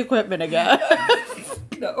break the equipment again.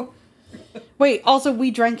 No. Wait, also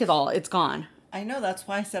we drank it all. It's gone. I know, that's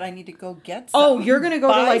why I said I need to go get some. Oh, you're going to go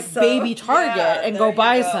to Buy like some. Baby Target Yeah, and there go you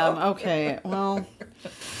buy go. some. Okay, well.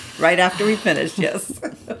 Right after we finish, yes.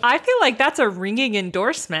 I feel like that's a ringing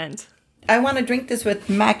endorsement. I want to drink this with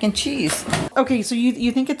mac and cheese. Okay, so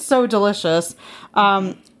you think it's so delicious.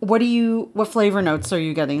 What flavor notes are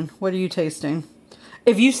you getting? What are you tasting?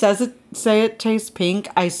 If you say it tastes pink,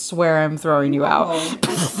 I swear I'm throwing you out.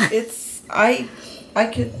 I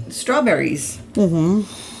could, strawberries.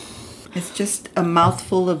 Mm-hmm. It's just a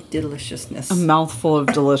mouthful of deliciousness. A mouthful of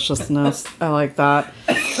deliciousness. I like that.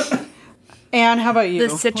 Anne, how about you? The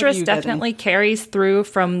What are citrus you getting? definitely carries through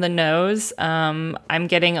from the nose. I'm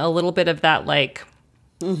getting a little bit of that like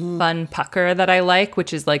fun pucker that I like,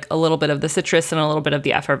 which is like a little bit of the citrus and a little bit of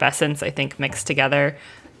the effervescence, I think, mixed together.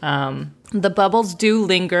 The bubbles do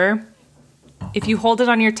linger. If you hold it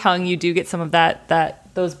on your tongue, you do get some of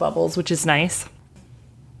those bubbles, which is nice.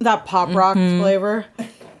 That pop rock flavor.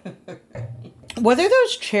 What are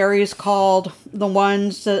those cherries called? The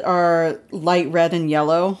ones that are light red and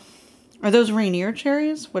yellow? Are those Rainier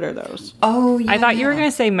cherries? What are those? Oh, yeah. I thought you were going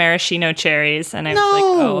to say maraschino cherries, and I was like,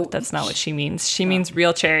 No. oh, that's not what she means. She means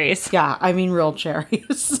real cherries. Yeah, I mean real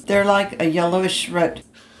cherries. They're like a yellowish red.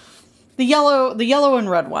 The yellow and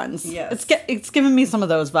red ones. Yes. It's giving me some of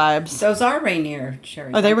those vibes. Those are Rainier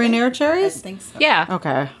cherries. Are they aren't Rainier I cherries? think so. Yeah.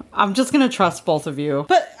 Okay. I'm just going to trust both of you.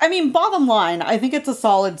 But, I mean, bottom line, I think it's a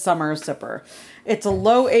solid summer sipper. It's a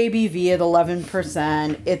low ABV at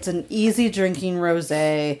 11%. It's an easy drinking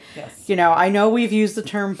rosé. Yes. I know we've used the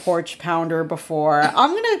term porch pounder before. I'm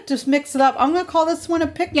going to just mix it up. I'm going to call this one a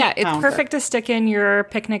picnic Yeah, it's pounder. perfect to stick in your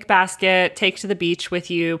picnic basket, take to the beach with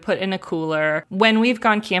you, put in a cooler. When we've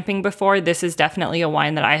gone camping before, this is definitely a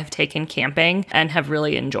wine that I have taken camping and have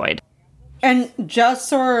really enjoyed. And just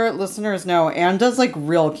so our listeners know, Anne does like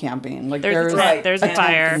real camping. Like There's a there's tent, there's a tent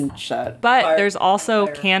fire. and shit. But Fire. there's also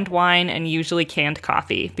Fire. canned wine and usually canned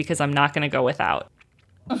coffee because I'm not going to go without.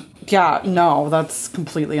 Yeah, no, that's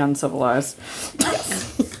completely uncivilized.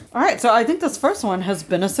 All right, so I think this first one has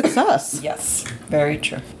been a success. Yes. Very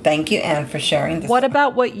true. Thank you, Anne, for sharing this. What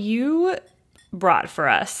about what you brought for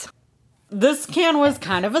us? This can was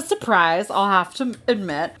kind of a surprise, I'll have to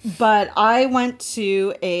admit, but I went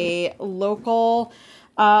to a local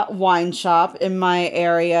wine shop in my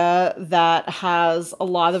area that has a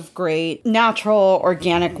lot of great natural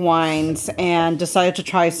organic wines, and decided to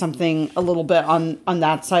try something a little bit on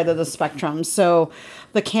that side of the spectrum. So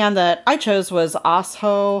the can that I chose was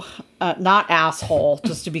Asho, not asshole,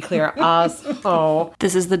 just to be clear, Asho.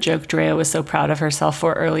 This is the joke Drea was so proud of herself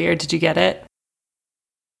for earlier. Did you get it?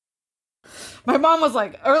 My mom was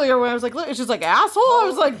like, earlier when I was like, look, she's like, asshole? I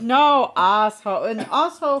was like, no, Asho. And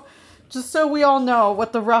Asho, just so we all know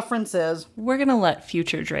what the reference is. We're going to let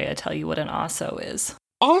future Drea tell you what an Aso is.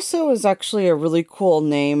 Aso is actually a really cool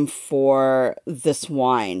name for this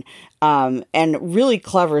wine, and really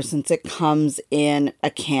clever since it comes in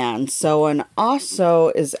a can. So an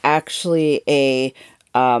Aso is actually a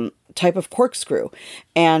type of corkscrew,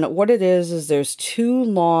 and what it is there's two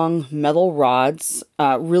long metal rods,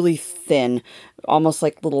 really thin, almost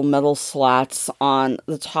like little metal slats on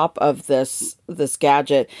the top of this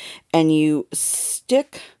gadget, and you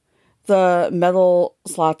stick the metal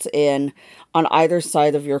slots in on either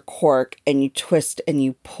side of your cork, and you twist and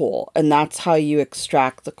you pull, and that's how you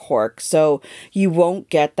extract the cork. So you won't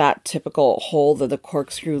get that typical hole that the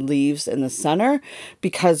corkscrew leaves in the center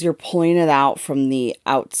because you're pulling it out from the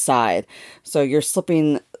outside. So you're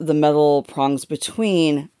slipping the metal prongs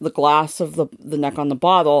between the glass of the neck on the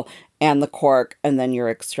bottle and the cork, and then you're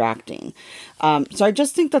extracting. So I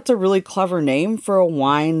just think that's a really clever name for a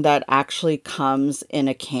wine that actually comes in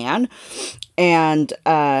a can, and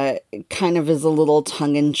kind of is a little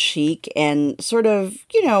tongue-in-cheek and sort of,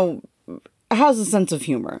 has a sense of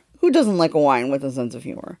humor. Who doesn't like a wine with a sense of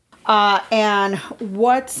humor? And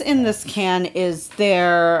what's in this can is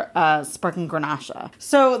their sparkling Grenache.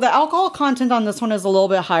 So the alcohol content on this one is a little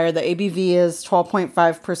bit higher. The ABV is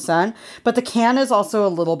 12.5%, but the can is also a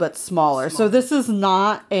little bit smaller. So this is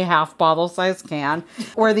not a half bottle size can.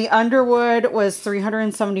 Where the Underwood was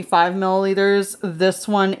 375 milliliters, this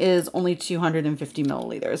one is only 250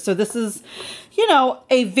 milliliters. So this is,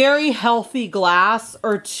 a very healthy glass,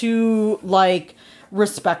 or two,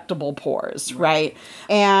 respectable pours, right?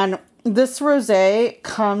 And this rosé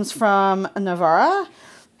comes from Navarra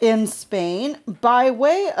in Spain by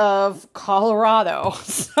way of Colorado.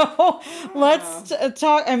 So let's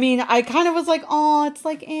talk. I mean, I kind of was like, oh, it's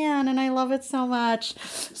like Anne, and I love it so much.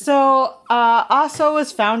 So Aso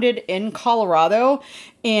was founded in Colorado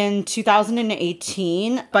in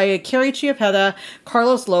 2018 by Carrie Chiappetta,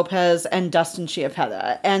 Carlos Lopez, and Dustin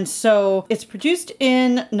Chiappetta. And so it's produced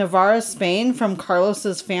in Navarra, Spain from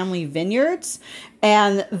Carlos's family vineyards.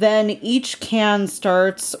 And then each can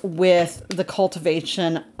starts with the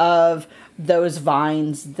cultivation of those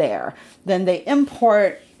vines there. Then they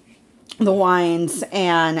import the wines,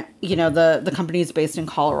 and the company is based in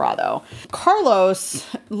Colorado. Carlos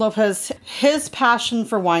Lopez, his passion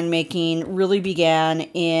for winemaking really began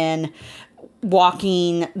in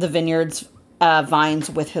walking the vineyards vines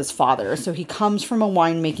with his father. So he comes from a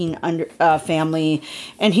winemaking family,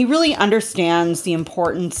 and he really understands the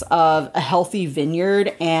importance of a healthy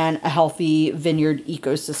vineyard and a healthy vineyard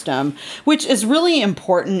ecosystem, which is really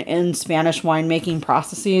important in Spanish winemaking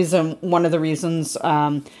processes, and one of the reasons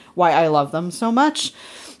why I love them so much.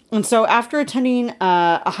 And so after attending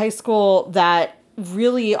a high school that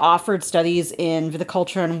really offered studies in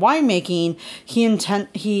viticulture and winemaking,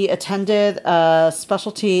 he attended a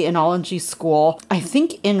specialty enology school, I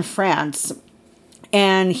think in France.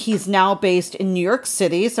 And he's now based in New York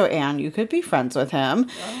City. So, Anne, you could be friends with him.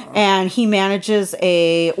 Oh. And he manages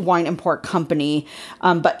a wine import company.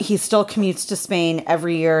 But he still commutes to Spain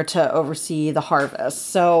every year to oversee the harvest.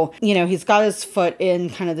 So, he's got his foot in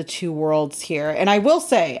kind of the two worlds here. And I will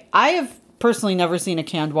say, I have personally never seen a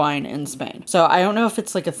canned wine in Spain. So I don't know if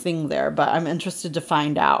it's like a thing there, but I'm interested to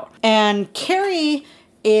find out. And Carrie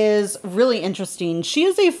is really interesting. She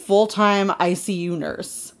is a full-time ICU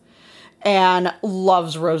nurse and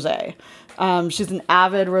loves rosé. She's an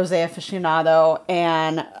avid rosé aficionado,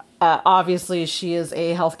 and obviously she is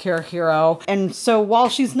a healthcare hero. And so while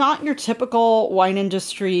she's not your typical wine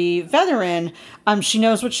industry veteran, she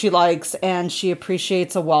knows what she likes, and she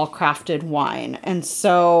appreciates a well-crafted wine. And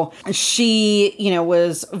so she,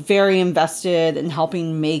 was very invested in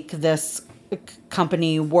helping make this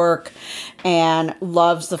company work, and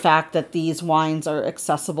loves the fact that these wines are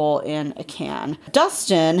accessible in a can.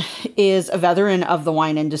 Dustin is a veteran of the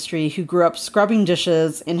wine industry who grew up scrubbing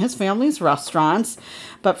dishes in his family's restaurants,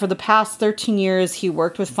 but for the past 13 years he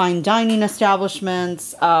worked with fine dining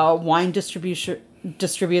establishments, wine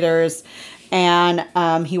distributors,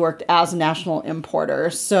 and he worked as a national importer.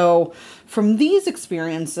 So from these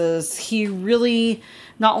experiences, he really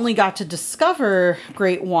not only got to discover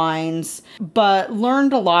great wines, but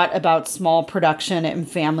learned a lot about small production and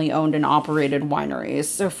family owned and operated wineries.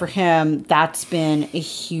 So for him, that's been a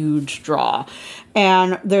huge draw.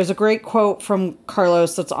 And there's a great quote from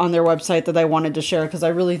Carlos that's on their website that I wanted to share because I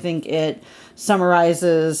really think it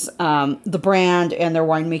summarizes the brand and their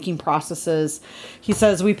winemaking processes. He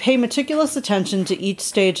says, "We pay meticulous attention to each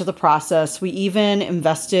stage of the process. We even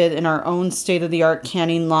invested in our own state-of-the-art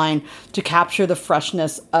canning line to capture the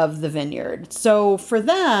freshness of the vineyard." So for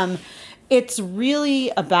them, it's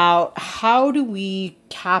really about how do we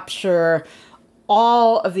capture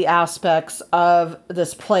all of the aspects of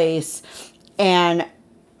this place and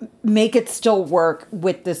make it still work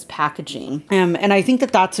with this packaging. And I think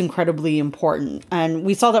that that's incredibly important. And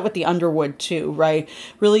we saw that with the Underwood too, right?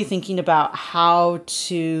 Really thinking about how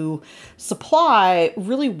to supply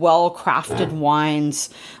really well-crafted wines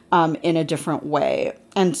in a different way.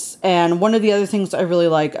 And one of the other things I really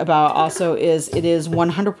like about also is it is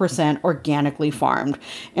 100% organically farmed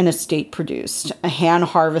and estate produced, hand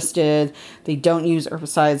harvested. They don't use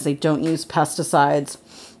herbicides. They don't use pesticides.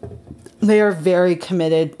 They are very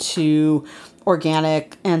committed to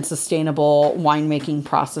organic and sustainable winemaking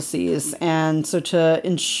processes. And so to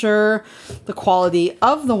ensure the quality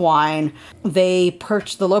of the wine, the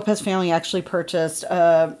Lopez family actually purchased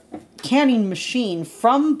a canning machine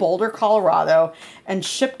from Boulder, Colorado, and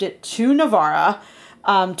shipped it to Navarra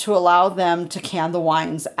to allow them to can the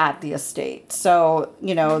wines at the estate. So,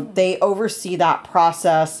 they oversee that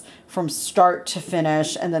process from start to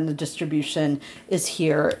finish, and then the distribution is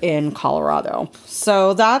here in Colorado.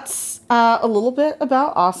 So that's a little bit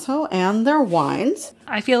about Osso and their wines.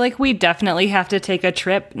 I feel like we definitely have to take a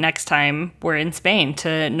trip next time we're in Spain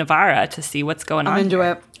to Navarra to see what's going on.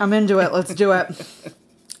 I'm into it. Let's do it.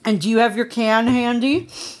 And do you have your can handy?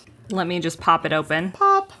 Let me just pop it open.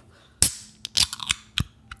 Pop.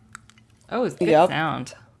 Oh, it's good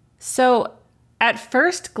sound. So at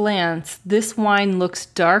first glance, this wine looks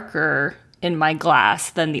darker in my glass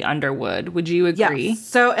than the Underwood. Would you agree? Yes.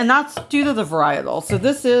 So, and that's due to the varietal. So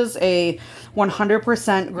this is a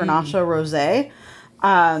 100% Grenache Rosé.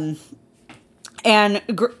 And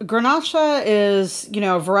Grenache is, a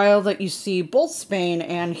varietal that you see both Spain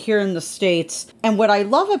and here in the States. And what I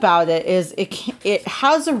love about it is it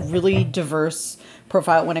has a really diverse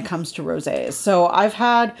profile when it comes to rosés. So I've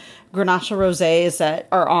had Grenache rosés that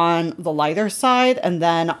are on the lighter side and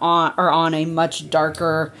then are on a much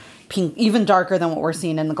darker pink, even darker than what we're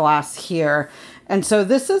seeing in the glass here. And so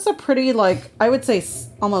this is a pretty, I would say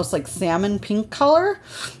almost like salmon pink color.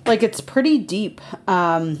 It's pretty deep.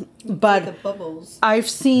 But the bubbles. I've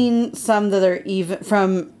seen some that are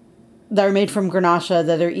made from Grenache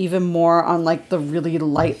that are even more on the really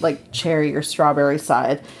light, cherry or strawberry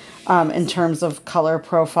side. In terms of color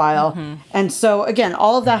profile. Mm-hmm. And so, again,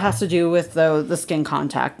 all of that has to do with the skin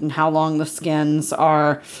contact and how long the skins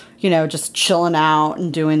are, just chilling out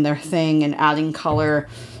and doing their thing and adding color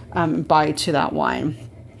and body to that wine.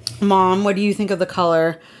 Mom, what do you think of the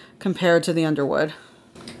color compared to the Underwood?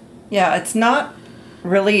 Yeah, it's not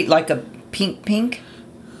really like a pink,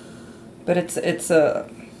 but it's a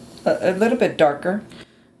little bit darker.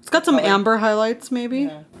 It's got some amber highlights, maybe.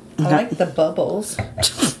 Yeah. I like the bubbles.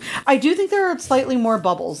 I do think there are slightly more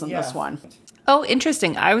bubbles in this one. Oh,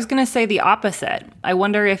 interesting. I was going to say the opposite. I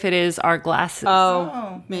wonder if it is our glasses.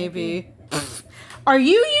 Oh, maybe. Are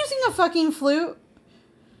you using a fucking flute?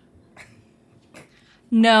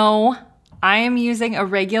 No, I am using a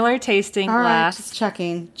regular tasting glass. Just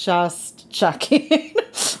checking.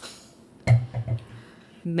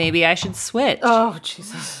 Maybe I should switch. Oh,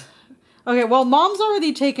 Jesus. Okay, well, Mom's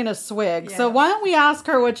already taken a swig, so why don't we ask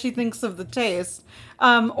her what she thinks of the taste?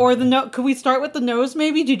 Or the nose. Could we start with the nose,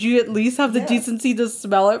 maybe? Did you at least have the decency to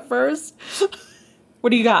smell it first?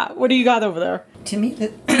 What do you got? What do you got over there? To me,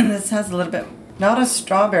 this has a little bit, not a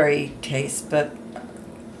strawberry taste, but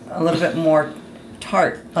a little bit more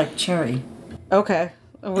tart, like cherry. Okay.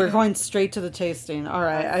 We're going straight to the tasting. All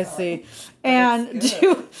right, I see. And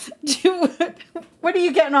what are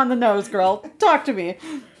you getting on the nose, girl? Talk to me.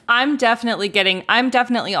 I'm definitely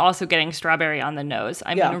also getting strawberry on the nose.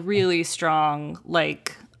 I mean, really strong,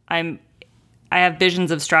 I have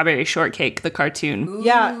visions of Strawberry Shortcake, the cartoon,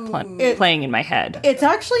 playing in my head. It's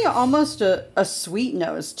actually almost a sweet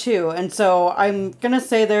nose, too. And so I'm going to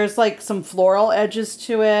say there's, some floral edges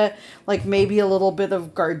to it, maybe a little bit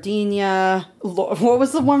of gardenia. What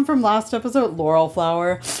was the one from last episode? Laurel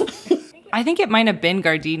flower. I think it might have been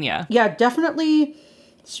gardenia. Yeah, definitely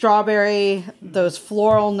strawberry, those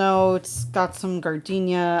floral notes, got some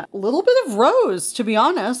gardenia, a little bit of rose, to be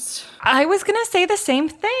honest. I was going to say the same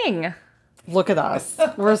thing. Look at us.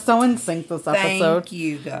 We're so in sync this episode. Thank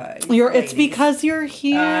you, guys. It's ladies. because you're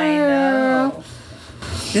here. I know.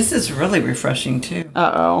 This is really refreshing, too.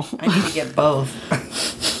 Uh-oh. I need to get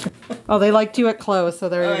both. Oh, they liked you at close, so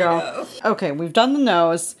there you go. know. Okay, we've done the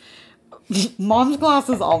nose. Mom's glass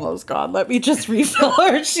is almost gone. Let me just refill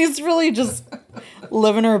her. She's really just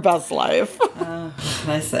living her best life. What can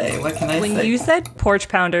I say? What can I When say? you said porch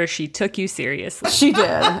pounder, she took you seriously. She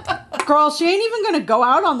did. Girl, she ain't even gonna go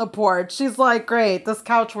out on the porch. She's like, great, this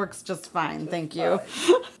couch works just fine. Thank you.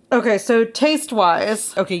 Okay, so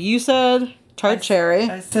taste-wise. Okay, you said tart cherry.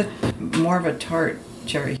 I said more of a tart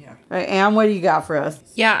cherry. Yeah. Right, Anne, what do you got for us?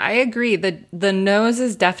 Yeah, I agree. The nose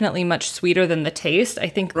is definitely much sweeter than the taste. I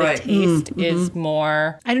think the Right. taste is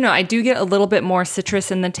more, I don't know, I do get a little bit more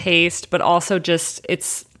citrus in the taste, but also just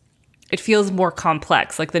it feels more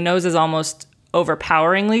complex. Like the nose is almost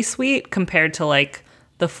overpoweringly sweet compared to like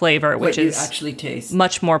the flavor, which What you is actually taste.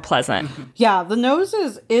 much more pleasant. Yeah, the nose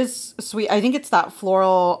is sweet. I think it's that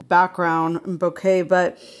floral background and bouquet,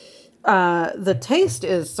 but the taste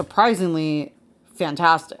is surprisingly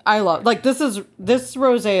fantastic. I love this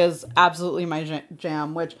rosé is absolutely my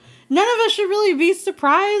jam, which none of us should really be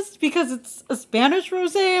surprised because it's a Spanish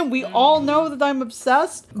rosé and we all know that I'm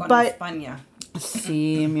obsessed. Con But España.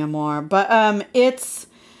 sí, mi amor. But it's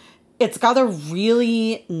got a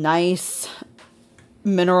really nice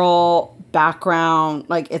mineral background.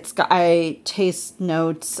 Like I taste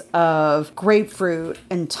notes of grapefruit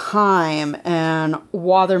and thyme and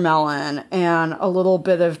watermelon and a little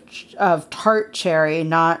bit of tart cherry,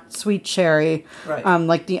 not sweet cherry. Right.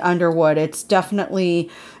 Like the Underwood. It's definitely,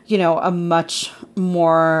 a much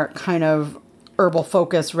more kind of herbal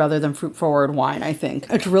focus rather than fruit forward wine, I think.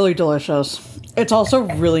 It's really delicious. It's also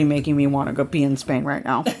really making me want to go be in Spain right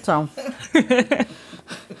now. So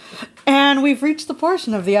and we've reached the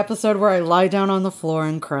portion of the episode where I lie down on the floor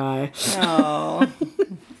and cry. Oh.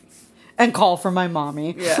 And call for my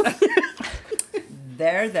mommy. Yeah.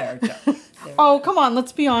 there, Joe. Oh, come on,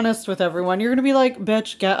 let's be honest with everyone. You're going to be like,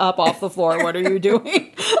 bitch, get up off the floor. What are you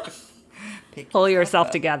doing? Pull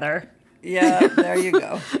yourself together. Yeah, there you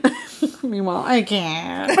go. Meanwhile, I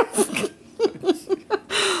can't.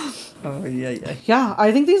 Oh, yeah. Yeah,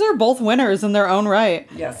 I think these are both winners in their own right.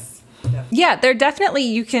 Yes. Yeah, they're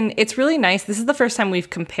definitely, it's really nice. This is the first time we've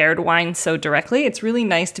compared wines so directly. It's really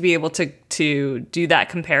nice to be able to do that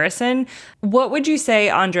comparison. What would you say,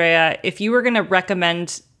 Andrea, if you were going to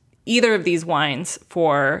recommend either of these wines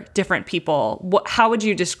for different people? How would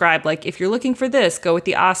you describe, like, if you're looking for this, go with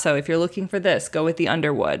the Asso. If you're looking for this, go with the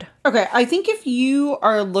Underwood. Okay, I think if you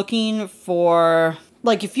are looking for,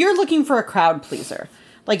 if you're looking for a crowd pleaser,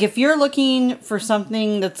 if you're looking for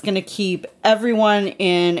something that's going to keep everyone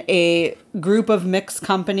in a group of mixed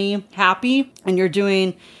company happy, and you're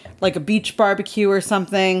doing a beach barbecue or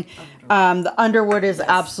something, the Underwood is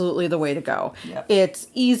absolutely the way to go. Yep. It's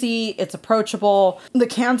easy, it's approachable. The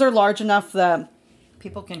cans are large enough that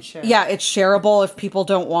People can share. yeah, it's shareable if people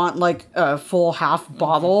don't want a full half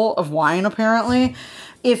bottle of wine, apparently.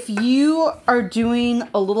 If you are doing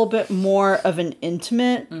a little bit more of an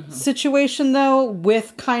intimate situation, though,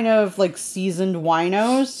 with kind of seasoned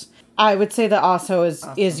winos, I would say that Asso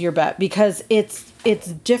is your bet because it's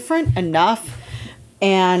different enough,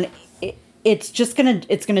 and it's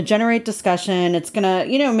gonna generate discussion. It's gonna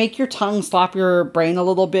make your tongue slap your brain a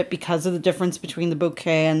little bit because of the difference between the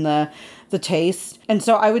bouquet and the taste. And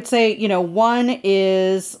so I would say, one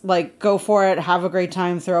is go for it, have a great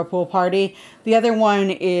time, throw a pool party. The other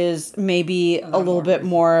one is maybe a little bit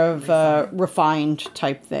more of a refined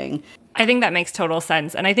type thing. I think that makes total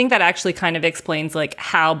sense. And I think that actually kind of explains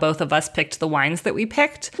how both of us picked the wines that we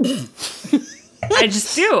picked. I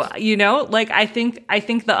just do, I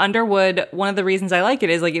think the Underwood, one of the reasons I like it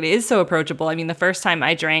is it is so approachable. I mean, the first time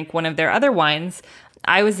I drank one of their other wines,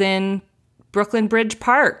 I was in Brooklyn Bridge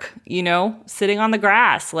Park, sitting on the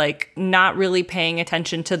grass, not really paying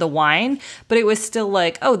attention to the wine, but it was still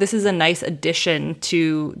oh, this is a nice addition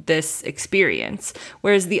to this experience.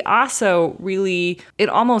 Whereas the Asso really, it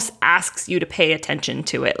almost asks you to pay attention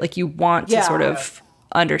to it. You want to sort of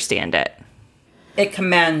understand it. It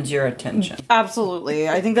commands your attention. Absolutely.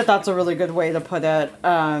 I think that that's a really good way to put it.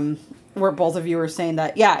 Where both of you were saying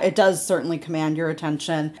that, yeah, it does certainly command your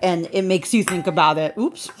attention and it makes you think about it,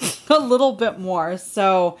 a little bit more.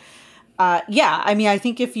 So, yeah, I mean, I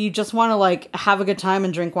think if you just want to have a good time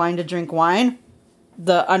and drink wine to drink wine,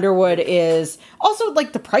 the Underwood is also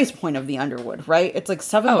the price point of the Underwood, right? It's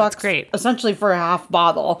 $7 it's great. Essentially for a half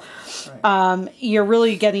bottle. Right. You're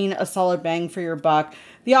really getting a solid bang for your buck.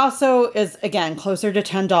 The Asso is, again, closer to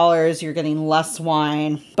 $10. You're getting less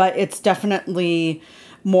wine, but it's definitely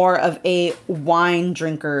more of a wine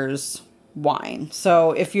drinker's wine.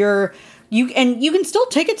 So if you can still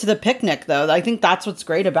take it to the picnic though. I think that's what's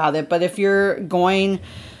great about it. But if you're going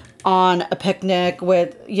on a picnic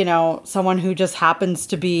with, someone who just happens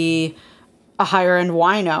to be a higher end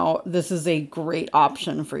wino, this is a great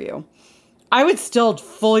option for you. I would still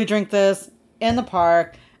fully drink this in the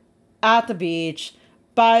park, at the beach,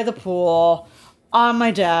 by the pool, on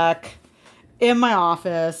my deck, in my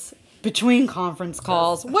office, between conference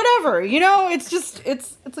calls, whatever,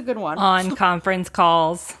 it's a good one. On conference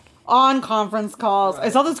calls. On conference calls. Right. I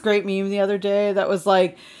saw this great meme the other day that was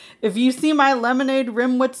like, if you see my lemonade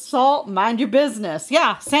rimmed with salt, mind your business.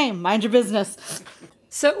 Yeah, same. Mind your business.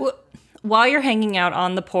 So while you're hanging out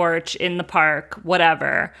on the porch, in the park,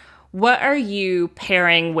 whatever, what are you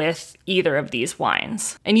pairing with either of these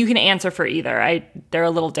wines? And you can answer for either. They're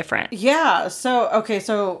a little different. Yeah.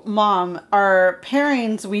 So Mom, our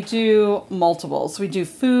pairings, we do multiples. We do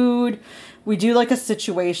food. We do like a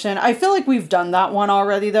situation. I feel like we've done that one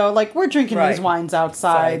already, though. Like, we're drinking these wines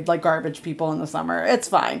outside like garbage people in the summer. It's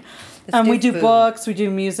fine. We do books. We do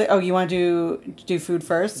music. Oh, you want to do food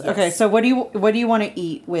first? Yes. Okay. So what do you want to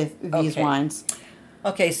eat with these wines?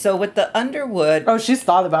 Okay. So with the Underwood. Oh, she's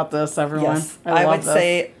thought about this, everyone. Yes. I would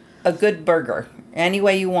say a good burger. Any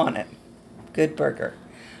way you want it. Good burger.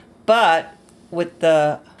 But with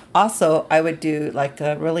also, I would do like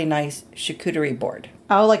a really nice charcuterie board.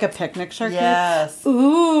 Oh, like a picnic charcuterie? Yes.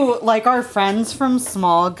 Ooh, like our friends from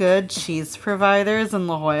Small Good Cheese Providers in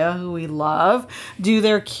La Jolla, who we love, do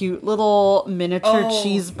their cute little miniature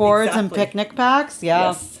cheese boards and picnic packs. Yeah,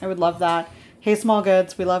 yes. I would love that. Hey, Small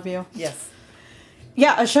Goods, we love you. Yes.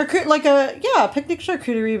 Yeah, a picnic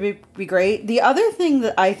charcuterie would be great. The other thing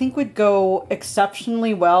that I think would go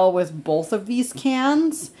exceptionally well with both of these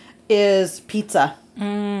cans is pizza.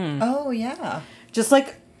 Mm. Oh, yeah. Just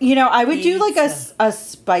like, I would do like a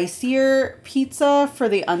spicier pizza for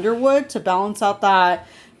the Underwood to balance out that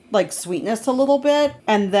like sweetness a little bit.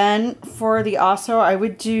 And then for the Aso, I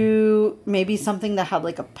would do maybe something that had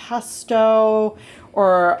like a pesto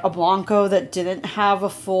or a Blanco that didn't have a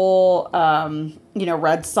full,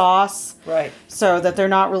 red sauce. Right. So that they're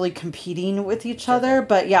not really competing with each other.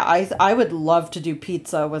 But yeah, I would love to do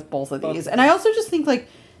pizza with both of these. And I also just think like,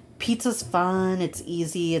 pizza's fun, it's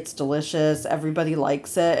easy, it's delicious, everybody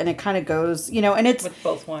likes it, and it kind of goes, and it's with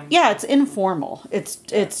both wines. Yeah, it's informal.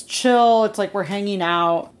 It's chill, it's like we're hanging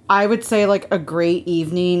out. I would say like a great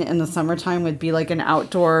evening in the summertime would be like an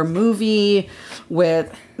outdoor movie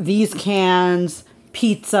with these cans,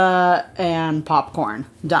 pizza, and popcorn.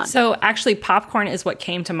 Done. So actually popcorn is what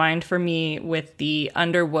came to mind for me with the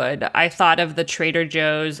Underwood. I thought of the Trader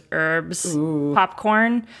Joe's herbs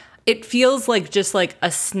popcorn. It feels like just like a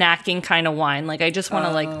snacking kind of wine. Like I just want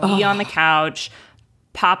to be on the couch,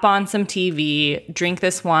 pop on some TV, drink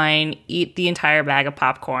this wine, eat the entire bag of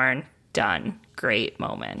popcorn. Done. Great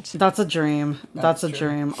moment. That's a dream. That's a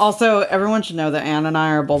dream. Also, everyone should know that Anne and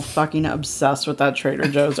I are both fucking obsessed with that Trader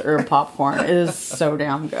Joe's herb popcorn. It is so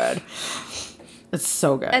damn good. It's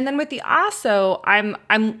so good. And then with the Aso,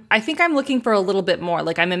 I think I'm looking for a little bit more.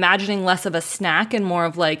 Like I'm imagining less of a snack and more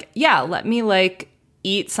of like, let me like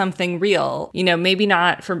eat something real, maybe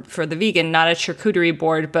not for the vegan, not a charcuterie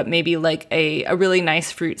board, but maybe like a really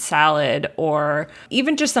nice fruit salad, or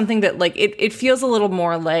even just something that like it feels a little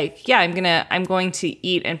more like, I'm going to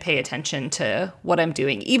eat and pay attention to what I'm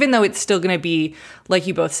doing, even though it's still going to be, like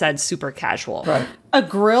you both said, super casual. Right. A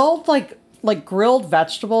grilled like grilled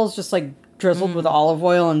vegetables, just like drizzled with olive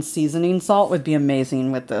oil and seasoning salt would be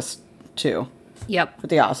amazing with this too. Yep. With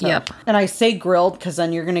the Aso. Yep. And I say grilled because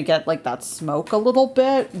then you're going to get like that smoke a little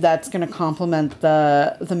bit. That's going to complement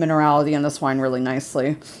the minerality in this wine really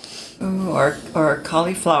nicely. Ooh, or a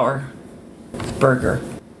cauliflower burger.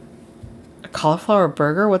 A cauliflower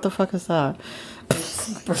burger? What the fuck is that?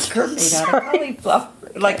 Burger made out of cauliflower.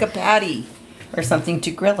 Like a patty or something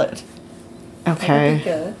to grill it. Okay.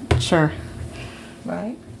 That would be good. Sure.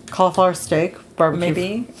 Right? Cauliflower steak, barbecue.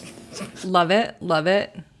 Maybe. Love it. Love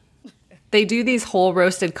it. They do these whole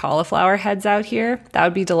roasted cauliflower heads out here. That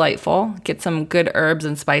would be delightful. Get some good herbs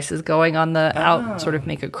and spices going on the out, sort of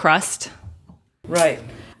make a crust. Right.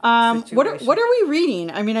 What are we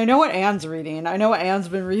reading? I mean, I know what Anne's reading. I know what Anne's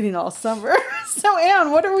been reading all summer. So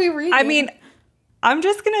Anne, what are we reading? I mean, I'm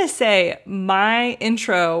just going to say my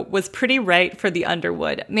intro was pretty right for the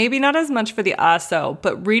Underwood. Maybe not as much for the Aso,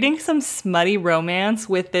 but reading some smutty romance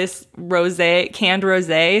with this canned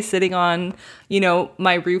rosé sitting on,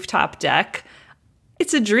 my rooftop deck.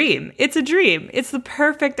 It's a dream. It's a dream. It's the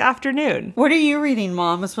perfect afternoon. What are you reading,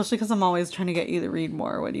 Mom? Especially because I'm always trying to get you to read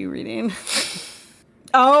more. What are you reading?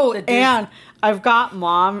 Oh, Anne, I've got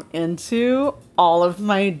Mom into all of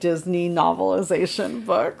my Disney novelization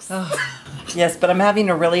books. Yes, but I'm having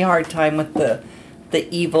a really hard time with the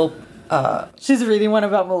evil. She's reading one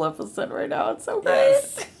about Maleficent right now. It's so great.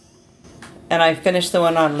 Yes. And I finished the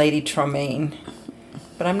one on Lady Tremaine,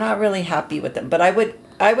 but I'm not really happy with them. But I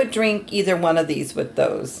would drink either one of these with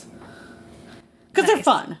those. Because they're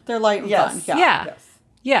fun. They're light and Yes. fun. Yeah. Yes.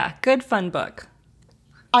 Yeah, good fun book.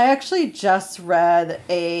 I actually just read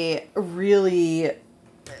a really...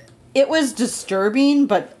 It was disturbing,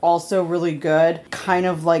 but also really good. Kind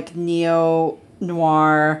of like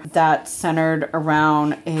neo-noir that centered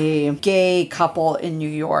around a gay couple in New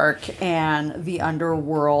York and the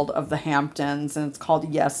underworld of the Hamptons. And it's called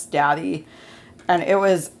Yes, Daddy. And it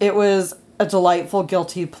was a delightful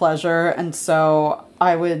guilty pleasure. And so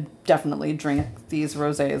I would definitely drink these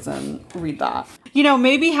rosés and read that. You know,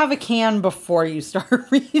 maybe have a can before you start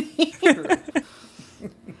reading.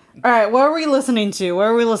 All right, what are we listening to? What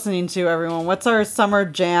are we listening to, everyone? What's our summer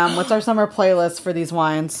jam? What's our summer playlist for these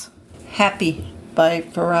wines? Happy by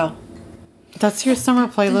Pharrell. That's your summer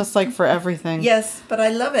playlist, like, for everything. Yes, but I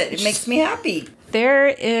love it. It makes me happy. There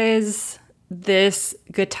is this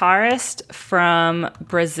guitarist from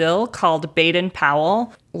Brazil called Baden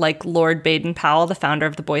Powell, like Lord Baden Powell, the founder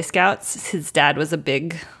of the Boy Scouts. His dad was a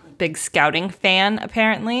big scouting fan,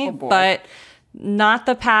 apparently, but not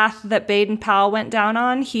the path that Baden Powell went down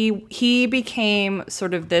on. He became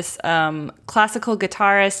sort of this classical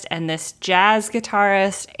guitarist and this jazz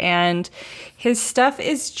guitarist, and his stuff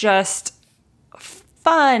is just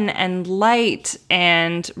fun and light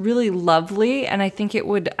and really lovely. And I think it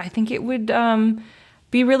would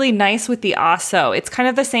be really nice with the Aso. It's kind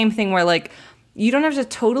of the same thing where, like, you don't have to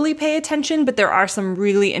totally pay attention, but there are some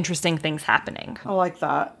really interesting things happening. I like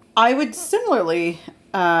that. I would similarly,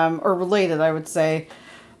 or related, I would say,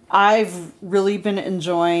 I've really been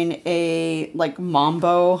enjoying a, like,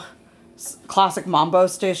 classic mambo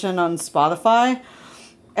station on Spotify.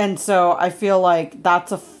 And so I feel like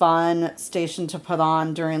that's a fun station to put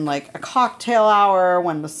on during, like, a cocktail hour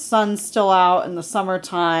when the sun's still out in the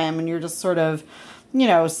summertime and you're just sort of, you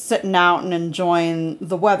know, sitting out and enjoying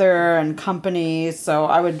the weather and company. So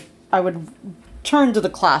I would turn to the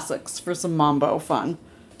classics for some mambo fun.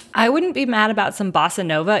 I wouldn't be mad about some bossa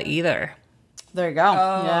nova either. There you go.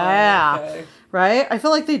 Yeah. Okay. Right? I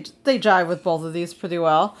feel like they jive with both of these pretty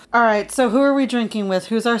well. All right, so who are we drinking with?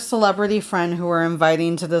 Who's our celebrity friend who we're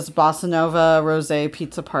inviting to this Bossa Nova Rosé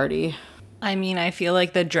pizza party? I mean, I feel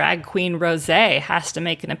like the drag queen Rosé has to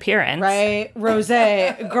make an appearance. Right?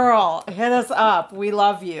 Rosé, girl, hit us up. We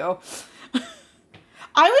love you.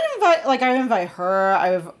 I would invite her.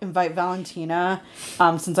 I would invite Valentina,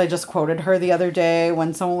 since I just quoted her the other day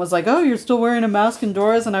when someone was like, "Oh, you're still wearing a mask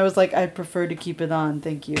indoors," and I was like, "I'd prefer to keep it on,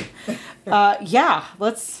 thank you." Yeah,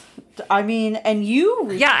 let's. I mean, and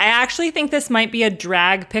you. Yeah, I actually think this might be a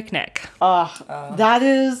drag picnic. That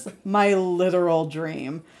is my literal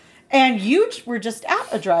dream. And you were just at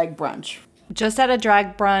a drag brunch. Just at a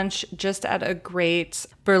drag brunch, just at a great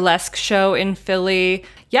burlesque show in Philly.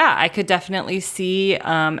 Yeah, I could definitely see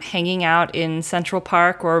hanging out in Central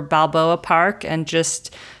Park or Balboa Park and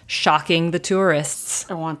just shocking the tourists.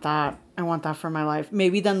 I want that. I want that for my life.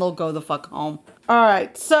 Maybe then they'll go the fuck home. All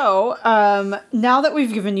right. So now that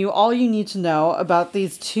we've given you all you need to know about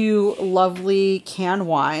these two lovely canned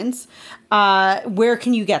wines, where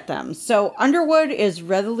can you get them? So Underwood is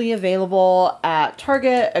readily available at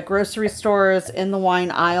Target, at grocery stores, in the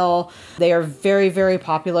wine aisle. They are very, very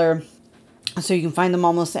popular. So you can find them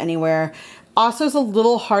almost anywhere. Also, is a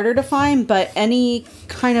little harder to find, but any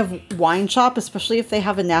kind of wine shop, especially if they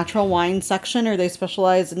have a natural wine section or they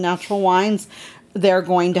specialize in natural wines, they're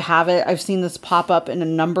going to have it. I've seen this pop up in a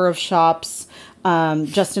number of shops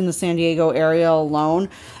just in the San Diego area alone.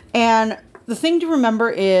 And the thing to remember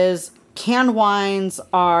is canned wines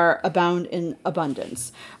are abound in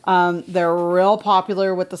abundance. They're real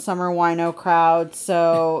popular with the summer wino crowd,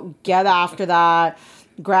 so get after that.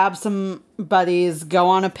 Grab some buddies, go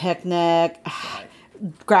on a picnic,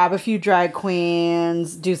 grab a few drag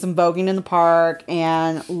queens, do some voguing in the park,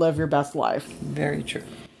 and live your best life. Very true.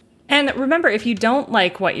 And remember, if you don't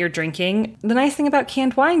like what you're drinking, the nice thing about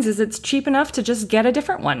canned wines is it's cheap enough to just get a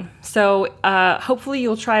different one. So hopefully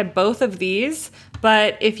you'll try both of these.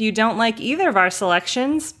 But if you don't like either of our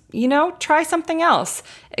selections, you know, try something else.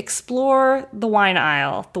 Explore the wine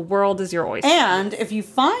aisle. The world is your oyster. And if you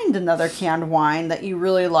find another canned wine that you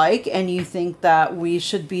really like and you think that we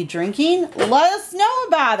should be drinking, let us know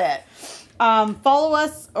about it. Follow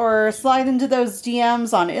us or slide into those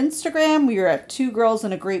DMs on Instagram. We are at 2 Girls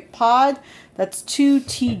and a Grape Pod. That's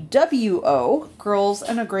 2TWO, Girls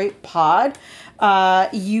and a Grape Pod.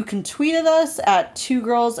 You can tweet at us at 2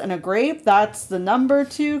 Girls and a Grape. That's the number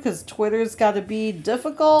 2 because Twitter's got to be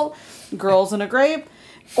difficult. Girls and a Grape.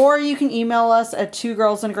 Or you can email us at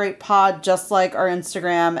 2girlsandagreatpod, just like our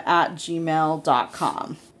Instagram at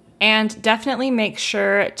gmail.com. And definitely make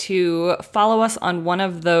sure to follow us on one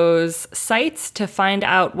of those sites to find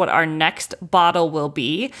out what our next bottle will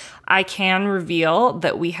be. I can reveal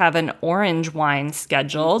that we have an orange wine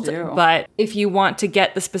scheduled, but if you want to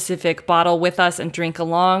get the specific bottle with us and drink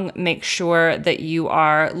along, make sure that you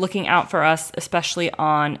are looking out for us, especially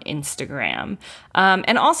on Instagram.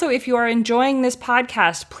 And also, if you are enjoying this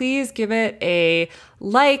podcast, please give it a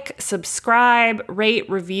like, subscribe, rate,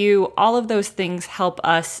 review. All of those things help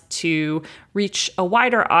us to reach a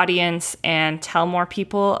wider audience and tell more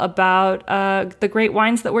people about the great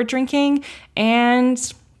wines that we're drinking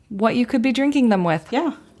and what you could be drinking them with.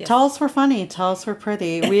 Yeah. Yes. Tell us we're funny. Tell us we're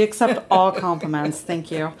pretty. We accept all compliments.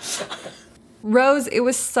 Thank you. Rose, it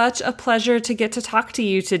was such a pleasure to get to talk to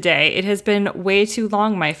you today. It has been way too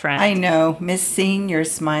long, my friend. I know. Miss seeing your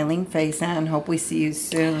smiling face, and hope we see you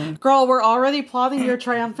soon. Girl, we're already plotting your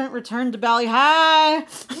triumphant return to Bali High.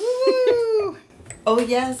 Woo! Oh,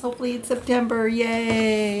 yes. Hopefully it's September.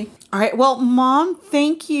 Yay. All right. Well, Mom,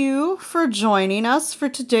 thank you for joining us for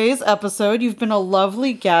today's episode. You've been a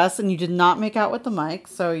lovely guest, and you did not make out with the mic,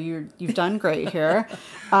 so you've done great here.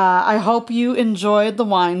 I hope you enjoyed the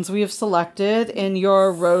wines we have selected in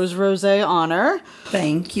your Rose Rosé honor.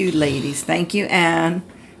 Thank you, ladies. Thank you, Anne.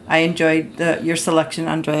 I enjoyed your selection,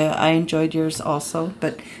 Andrea. I enjoyed yours also.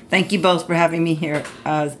 But thank you both for having me here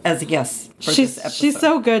as a guest for this episode. She's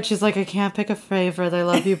so good. She's like, I can't pick a favorite. I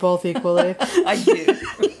love you both equally. I do.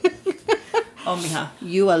 Oh, mija,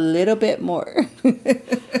 you a little bit more.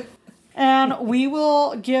 And we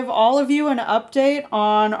will give all of you an update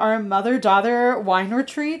on our mother-daughter wine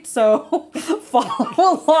retreat. So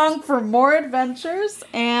follow along for more adventures.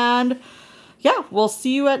 And yeah, we'll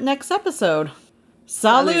see you at next episode.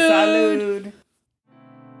 Salud! Salud!